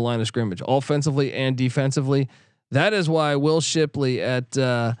own the line of scrimmage offensively and defensively. That is why Will Shipley at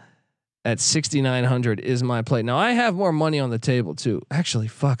 6,900 is my play. Now I have more money on the table too. Actually,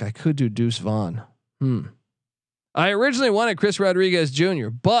 fuck, I could do Deuce Vaughn. I originally wanted Chris Rodriguez Jr.,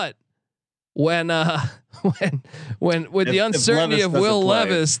 but when with the uncertainty of Will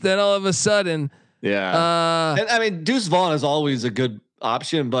Levis, then all of a sudden. Yeah. And I mean, Deuce Vaughn is always a good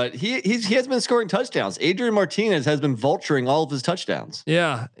option, but he has been scoring touchdowns. Adrian Martinez has been vulturing all of his touchdowns.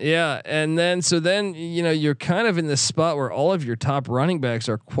 Yeah. And then you're kind of in this spot where all of your top running backs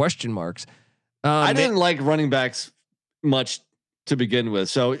are question marks. I didn't like running backs much to begin with,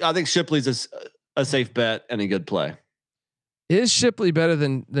 so I think Shipley's a safe bet and a good play. Is Shipley better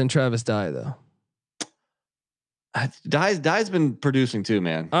than Travis Dye though? Dye's been producing too,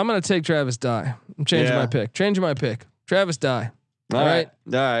 man. I'm gonna take Travis Dye. I'm changing my pick. Changing my pick. Travis Dye. All right.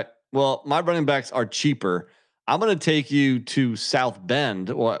 Well, my running backs are cheaper. I'm gonna take you to South Bend,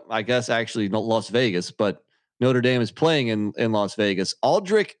 or I guess actually not Las Vegas, but Notre Dame is playing in Las Vegas.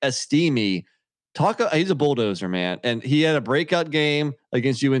 Aldrick Estime, he's a bulldozer, man, and he had a breakout game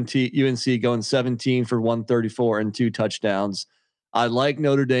against UNC, going 17 for 134 and 2 touchdowns. I like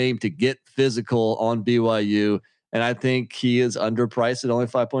Notre Dame to get physical on BYU. And I think he is underpriced at only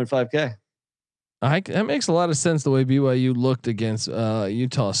 5.5K. That makes a lot of sense the way BYU looked against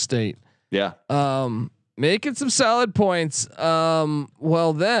Utah State. Yeah. Making some solid points.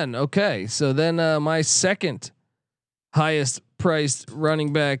 Well then, okay. So then my second highest priced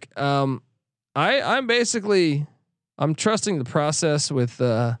running back. I'm trusting the process with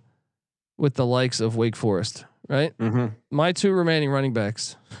the likes of Wake Forest, right? Mm-hmm. My 2 remaining running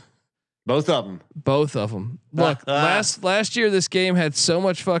backs. Both of them. Look, last year this game had so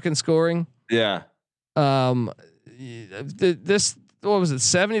much fucking scoring. Yeah. This what was it?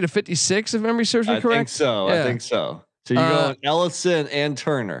 70 to 56 if memory serves me correct. I think so. So you're going Ellison and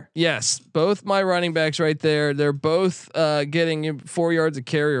Turner. Yes, both my running backs right there. They're both getting 4 yards a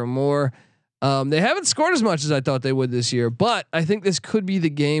carry or more. They haven't scored as much as I thought they would this year, but I think this could be the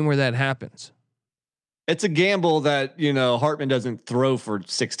game where that happens. It's a gamble that, Hartman doesn't throw for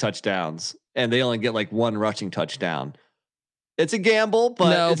 6 touchdowns and they only get like 1 rushing touchdown. It's a gamble,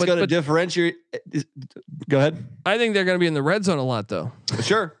 but it's going to differentiate. Go ahead. I think they're going to be in the red zone a lot though.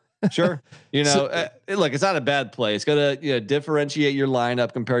 Sure. Look, it's not a bad play. It's going to differentiate your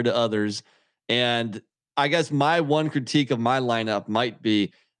lineup compared to others. And I guess my one critique of my lineup might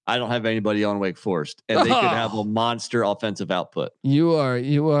be I don't have anybody on Wake Forest, and they could have a monster offensive output. You are.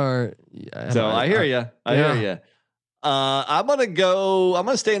 So I hear you. I hear you. I'm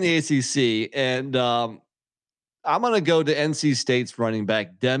gonna stay in the ACC, and I'm gonna go to NC State's running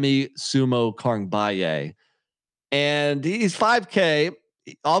back Demi Sumo Karngbaye, and he's 5K.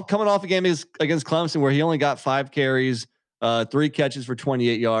 All coming off a game against Clemson where he only got 5 carries, 3 catches for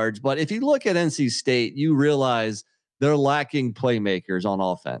 28 yards. But if you look at NC State, you realize they're lacking playmakers on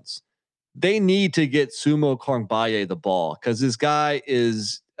offense. They need to get Sumo Karngbaye the ball because this guy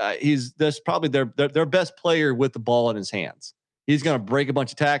is that's probably their best player with the ball in his hands. He's going to break a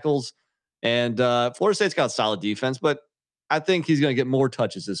bunch of tackles, and Florida State's got solid defense, but I think he's going to get more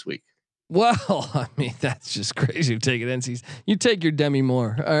touches this week. Well, I mean, that's just crazy. You take it NC's. You take your Demi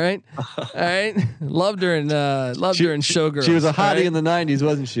Moore. All right. All right. Loved her in Showgirls. She was a hottie right? in the 90s,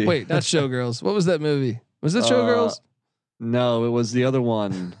 wasn't she? Wait, not Showgirls. What was that movie? Was it Showgirls? No, it was the other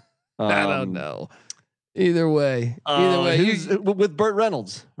one. I don't know. Either way, with Burt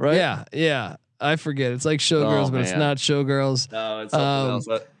Reynolds, right? Yeah. I forget. It's like Showgirls, but it's not Showgirls. No, it's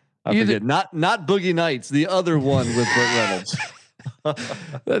something else. I forget. Not Boogie Nights, the other one with Burt Reynolds.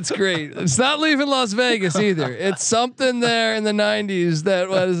 That's great. It's not Leaving Las Vegas either. It's something there in the 90s that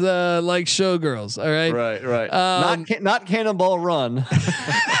was like Showgirls. All right. Right. Not Cannonball Run.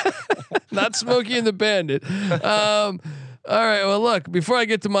 Not Smokey and the Bandit. All right. Well, look, before I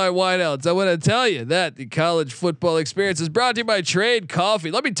get to my wideouts, I want to tell you that the college football experience is brought to you by Trade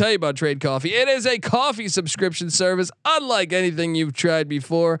Coffee. Let me tell you about Trade Coffee. It is a coffee subscription service unlike anything you've tried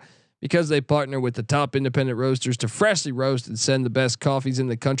before because they partner with the top independent roasters to freshly roast and send the best coffees in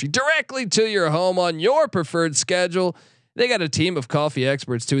the country directly to your home on your preferred schedule. They got a team of coffee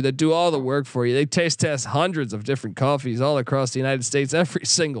experts too that do all the work for you. They taste test hundreds of different coffees all across the United States every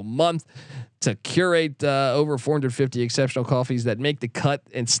single month to curate over 450 exceptional coffees that make the cut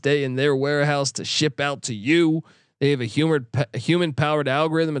and stay in their warehouse to ship out to you. They have a human powered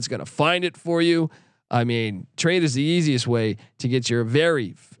algorithm that's going to find it for you. I mean, Trade is the easiest way to get your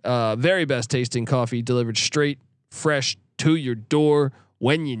very best tasting coffee delivered straight, fresh to your door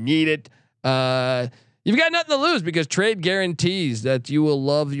when you need it. You've got nothing to lose because Trade guarantees that you will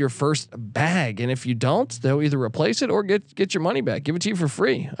love your first bag, and if you don't, they'll either replace it or get your money back. Give it to you for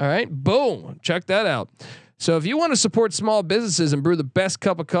free. All right, boom, check that out. So if you want to support small businesses and brew the best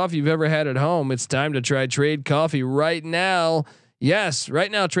cup of coffee you've ever had at home, it's time to try Trade Coffee right now. Yes,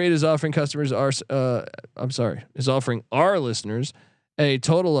 right now Trade is offering offering our listeners a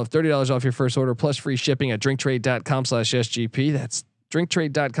total of $30 off your first order plus free shipping at drinktrade.com/SGP. That's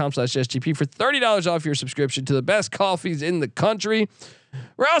drinktrade.com/SGP for $30 off your subscription to the best coffees in the country.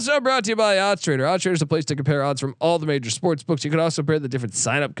 We're also brought to you by OddsTrader. OddsTrader is a place to compare odds from all the major sports books. You can also compare the different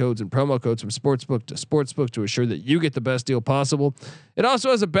sign-up codes and promo codes from sportsbook to sportsbook to assure that you get the best deal possible. It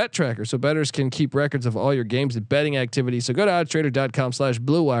also has a bet tracker, so bettors can keep records of all your games and betting activity. So go to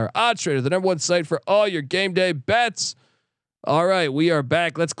oddstrader.com/Blue Wire. OddsTrader, the #1 site for all your game day bets. All right, we are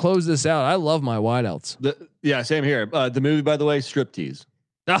back. Let's close this out. I love my wideouts. Same here. The movie, by the way, Striptease.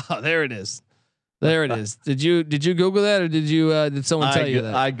 Oh, there it is. There it is. Did you Google that or did someone tell you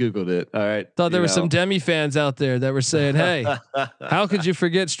that? I Googled it. All right. Thought there were some Demi fans out there that were saying, "Hey, how could you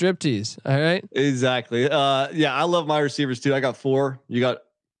forget Striptease?" All right. Exactly. I love my receivers too. I got 4. You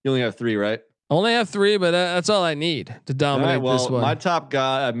only have 3, right? Only have 3, but that's all I need to dominate this one. My top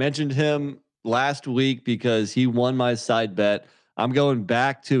guy, I mentioned him last week because he won my side bet. I'm going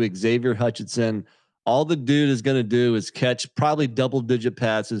back to Xavier Hutchinson. All the dude is going to do is catch probably double-digit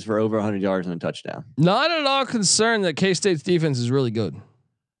passes for over 100 yards and a touchdown. Not at all concerned that K-State's defense is really good.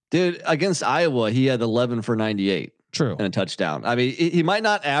 Dude, against Iowa, he had 11 for 98. True. And a touchdown. I mean, he might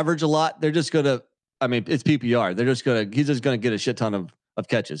not average a lot. They're just going to, it's PPR. He's just going to get a shit ton of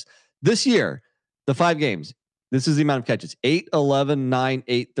catches. This year, the 5 games, this is the amount of catches: 8, 11, 9,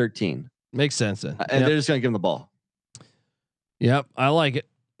 8, 13. Makes sense then. And they're just going to give him the ball. Yep. I like it.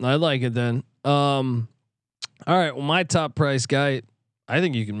 Then. All right. Well, my top price guy, I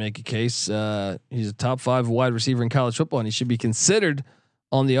think you can make a case. He's a top 5 wide receiver in college football, and he should be considered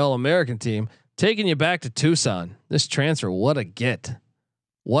on the All-American team. Taking you back to Tucson, this transfer, what a get!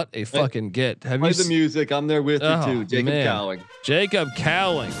 What a fucking get! Have you the music? I'm there with you too, Jacob Cowling. Jacob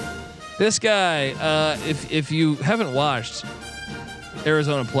Cowling, this guy. If you haven't watched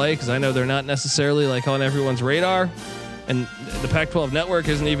Arizona play, because I know they're not necessarily like on everyone's radar, and the Pac-12 network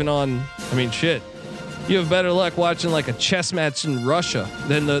isn't even on. I mean, shit. You have better luck watching like a chess match in Russia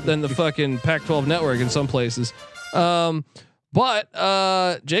than the fucking Pac-12 network in some places.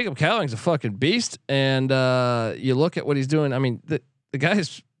 But Jacob Cowling's a fucking beast, and you look at what he's doing. I mean, the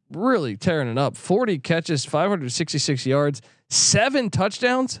guy's really tearing it up. 40 catches, 566 yards, 7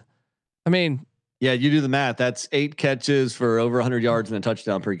 touchdowns. I mean, yeah, you do the math. That's 8 catches for over 100 yards and a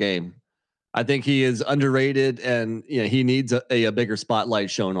touchdown per game. I think he is underrated, and he needs a bigger spotlight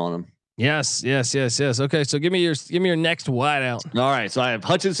shown on him. Yes. Okay, so give me your next wideout. All right, so I have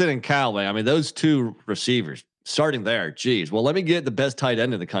Hutchinson and Cowling. I mean, those 2 receivers starting there. Geez, well, let me get the best tight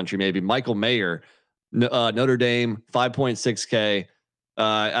end in the country. Maybe Michael Mayer, Notre Dame, 5.6K.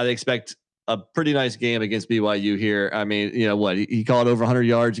 I'd expect a pretty nice game against BYU here. I mean, he caught over 100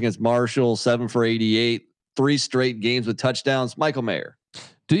 yards against Marshall, 7 for 88, 3 straight games with touchdowns. Michael Mayer.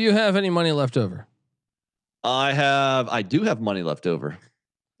 Do you have any money left over? I do have money left over.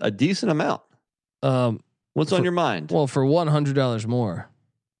 A decent amount. What's on your mind? Well, for $100 more.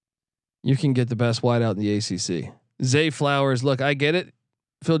 you can get the best wideout in the ACC. Zay Flowers, look, I get it.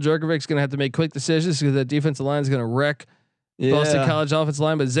 Phil Jurkovic's going to have to make quick decisions because that defensive line is going to wreck Boston College offensive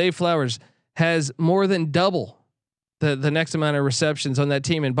line. But Zay Flowers has more than double the next amount of receptions on that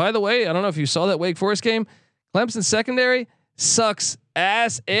team. And by the way, I don't know if you saw that Wake Forest game. Clemson secondary sucks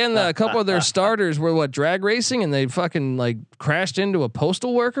ass, and a couple of their starters were drag racing, and they fucking like crashed into a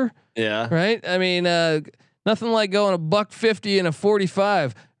postal worker. Yeah. Right. I mean, nothing like going $150 and a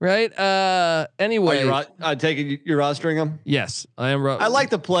 45. Right. Anyway, I take it you're rostering him. Yes, I am. I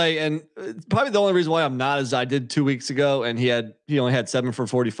like to play, and probably the only reason why I'm not is I did 2 weeks ago, and he only had 7 for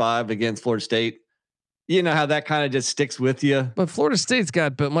 45 against Florida State. You know how that kind of just sticks with you. But Florida State's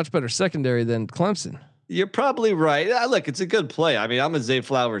got much better secondary than Clemson. You're probably right. Look, it's a good play. I mean, I'm a Zay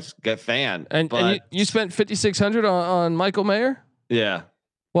Flowers fan, and you spent $5,600 on Michael Mayer. Yeah.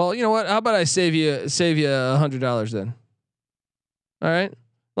 Well, you know what? How about I save you $100 then? All right.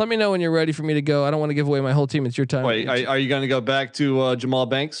 Let me know when you're ready for me to go. I don't want to give away my whole team. It's your time. Wait, are you going to go back to Jamal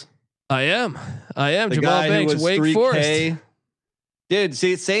Banks? I am. The Jamal Banks, Wake 3K. Forest. Dude,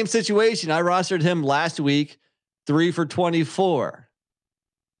 see, same situation. I rostered him last week, 3 for 24.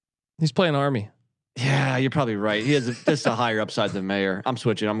 He's playing Army. Yeah, you're probably right. He has just a higher upside than Mayer. I'm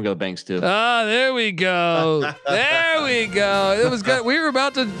switching. I'm gonna go Banks too. Ah, there we go. There we go. It was good. We were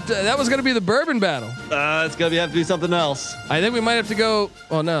about to. That was gonna be the bourbon battle. It's gonna have to be something else. I think we might have to go.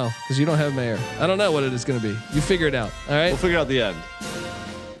 Oh no, because you don't have Mayer. I don't know what it is gonna be. You figure it out. All right. We'll figure out the end.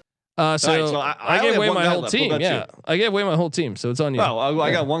 So I gave away my whole team. Yeah, I gave away my whole team. So it's on you. Oh,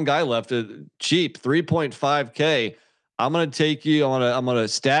 I got one guy left. Cheap, 3.5K. I'm gonna take you. I'm gonna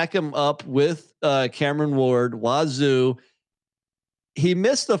stack him up with Cameron Ward, Wazoo. He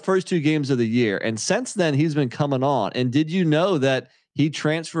missed the first 2 games of the year, and since then he's been coming on. And did you know that he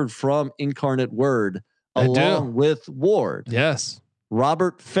transferred from Incarnate Word along with Ward? Yes.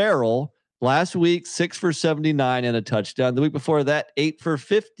 Robert Farrell last week 6 for 79 and a touchdown. The week before that 8 for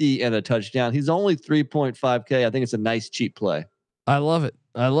 50 and a touchdown. He's only 3.5K. I think it's a nice cheap play. I love it.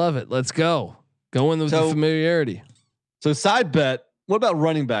 Let's go. Go in with the familiarity. So side bet. What about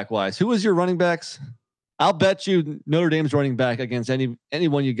running back wise? Who was your running backs? I'll bet you Notre Dame's running back against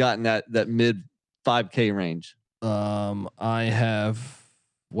anyone you got in that mid 5K range. I have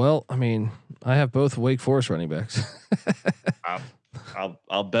both Wake Forest running backs.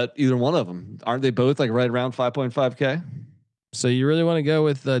 I'll bet either one of them. Aren't they both like right around 5.5K? So you really want to go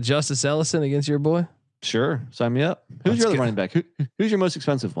with Justice Ellison against your boy? Sure, sign me up. Who's your other running back? Who's your most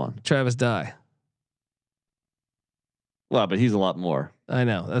expensive one? Travis Dye. Well, but he's a lot more. I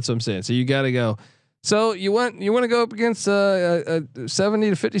know. That's what I'm saying. So you got to go. So you want to go up against a 70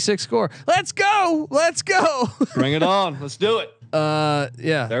 to 56 score. Let's go. Bring it on. Let's do it.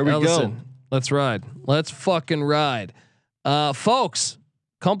 Yeah. There we go. Let's ride. Let's fucking ride. Folks,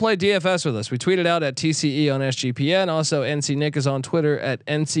 come play DFS with us. We tweeted out at TCE on SGPN. Also, NC Nick is on Twitter at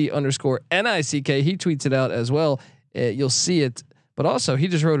NC_NICK. He tweets it out as well. You'll see it. But also, he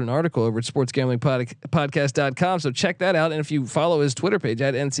just wrote an article over at sportsgamblingpodcast.com. So check that out. And if you follow his Twitter page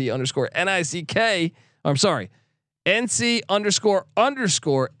at NC_NICK, I'm sorry,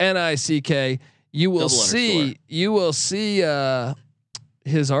 NC__NICK, you will see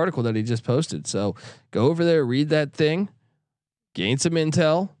his article that he just posted. So go over there, read that thing, gain some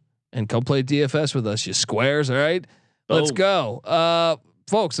intel, and come play DFS with us, you squares. All right, let's go.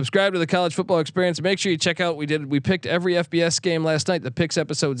 Folks, subscribe to the College Football Experience. Make sure you check out. We picked every FBS game last night. The picks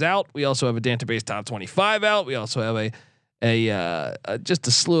episode's out. We also have a database top 25 out. We also have just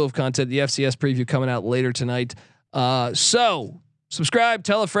a slew of content. The FCS preview coming out later tonight. So subscribe,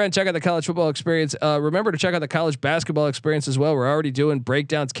 tell a friend, check out the College Football Experience. Remember to check out the College Basketball Experience as well. We're already doing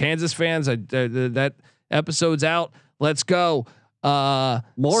breakdowns. Kansas fans, that episode's out. Let's go.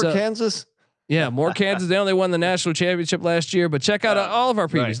 Kansas. Yeah, more Kansas. They only won the national championship last year, but check out all of our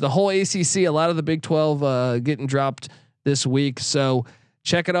previews. Right. The whole ACC, a lot of the Big 12 getting dropped this week. So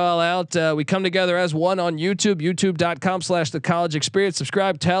check it all out. We come together as one on YouTube, youtube.com/the college experience.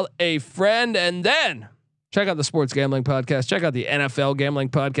 Subscribe, tell a friend, and then check out the Sports Gambling Podcast. Check out the NFL Gambling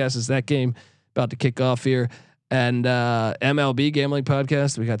Podcast as that game about to kick off here. And MLB Gambling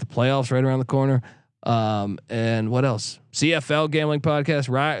Podcast. We got the playoffs right around the corner. And what else? CFL Gambling Podcast,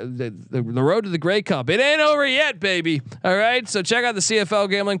 right? The road to the Grey Cup. It ain't over yet, baby. All right. So check out the CFL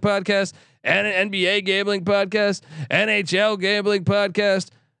Gambling Podcast and NBA Gambling Podcast, NHL Gambling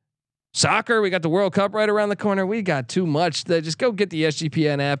Podcast, soccer. We got the World Cup right around the corner. We got too much. Just go get the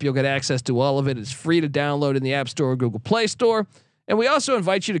SGPN app. You'll get access to all of it. It's free to download in the App Store or Google Play Store. And we also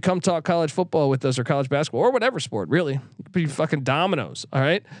invite you to come talk college football with us, or college basketball, or whatever sport, really. It could be fucking dominoes. All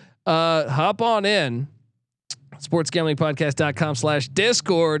right. Hop on in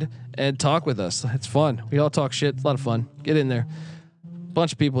sportsgamblingpodcast.com/discord and talk with us. It's fun. We all talk shit. It's a lot of fun. Get in there.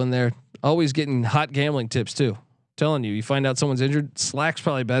 Bunch of people in there. Always getting hot gambling tips too. Telling you find out someone's injured. Slack's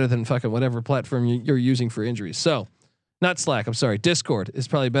probably better than fucking whatever platform you're using for injuries. So, not Slack. I'm sorry. Discord is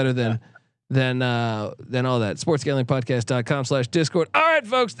probably better than all that. Sportsgamblingpodcast.com/discord. All right,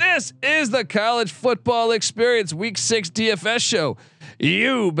 folks. This is the College Football Experience Week 6 DFS show.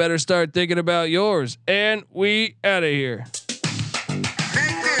 You better start thinking about yours. And we out of here. Thank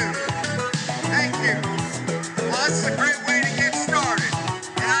you. Well, this is a great way to get started.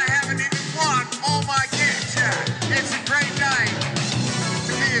 And I haven't even won all my games yet. It's a great night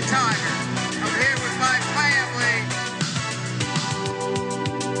to be a Tiger. I'm here with my family.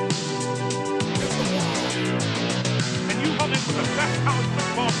 And you come in with the best college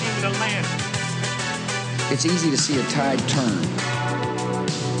football team in the land. It's easy to see a tide turn.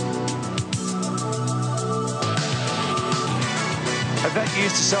 I bet you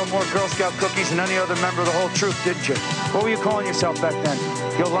used to sell more Girl Scout cookies than any other member of the whole troop, didn't you? What were you calling yourself back then?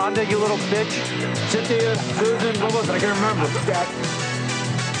 Yolanda, you little bitch? Cynthia, Susan, what was it? I can't remember. Dad.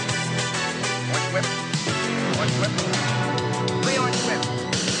 Orange whip. The orange whip.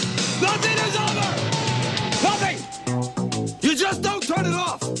 Nothing is over! Nothing! You just don't turn it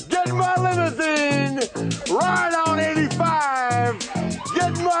off! Get in my limousine! Ride on 85!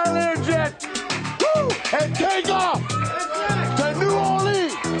 Get in my Learjet! Woo! And take off! To New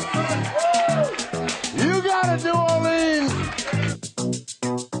Orleans! You gotta New Orleans!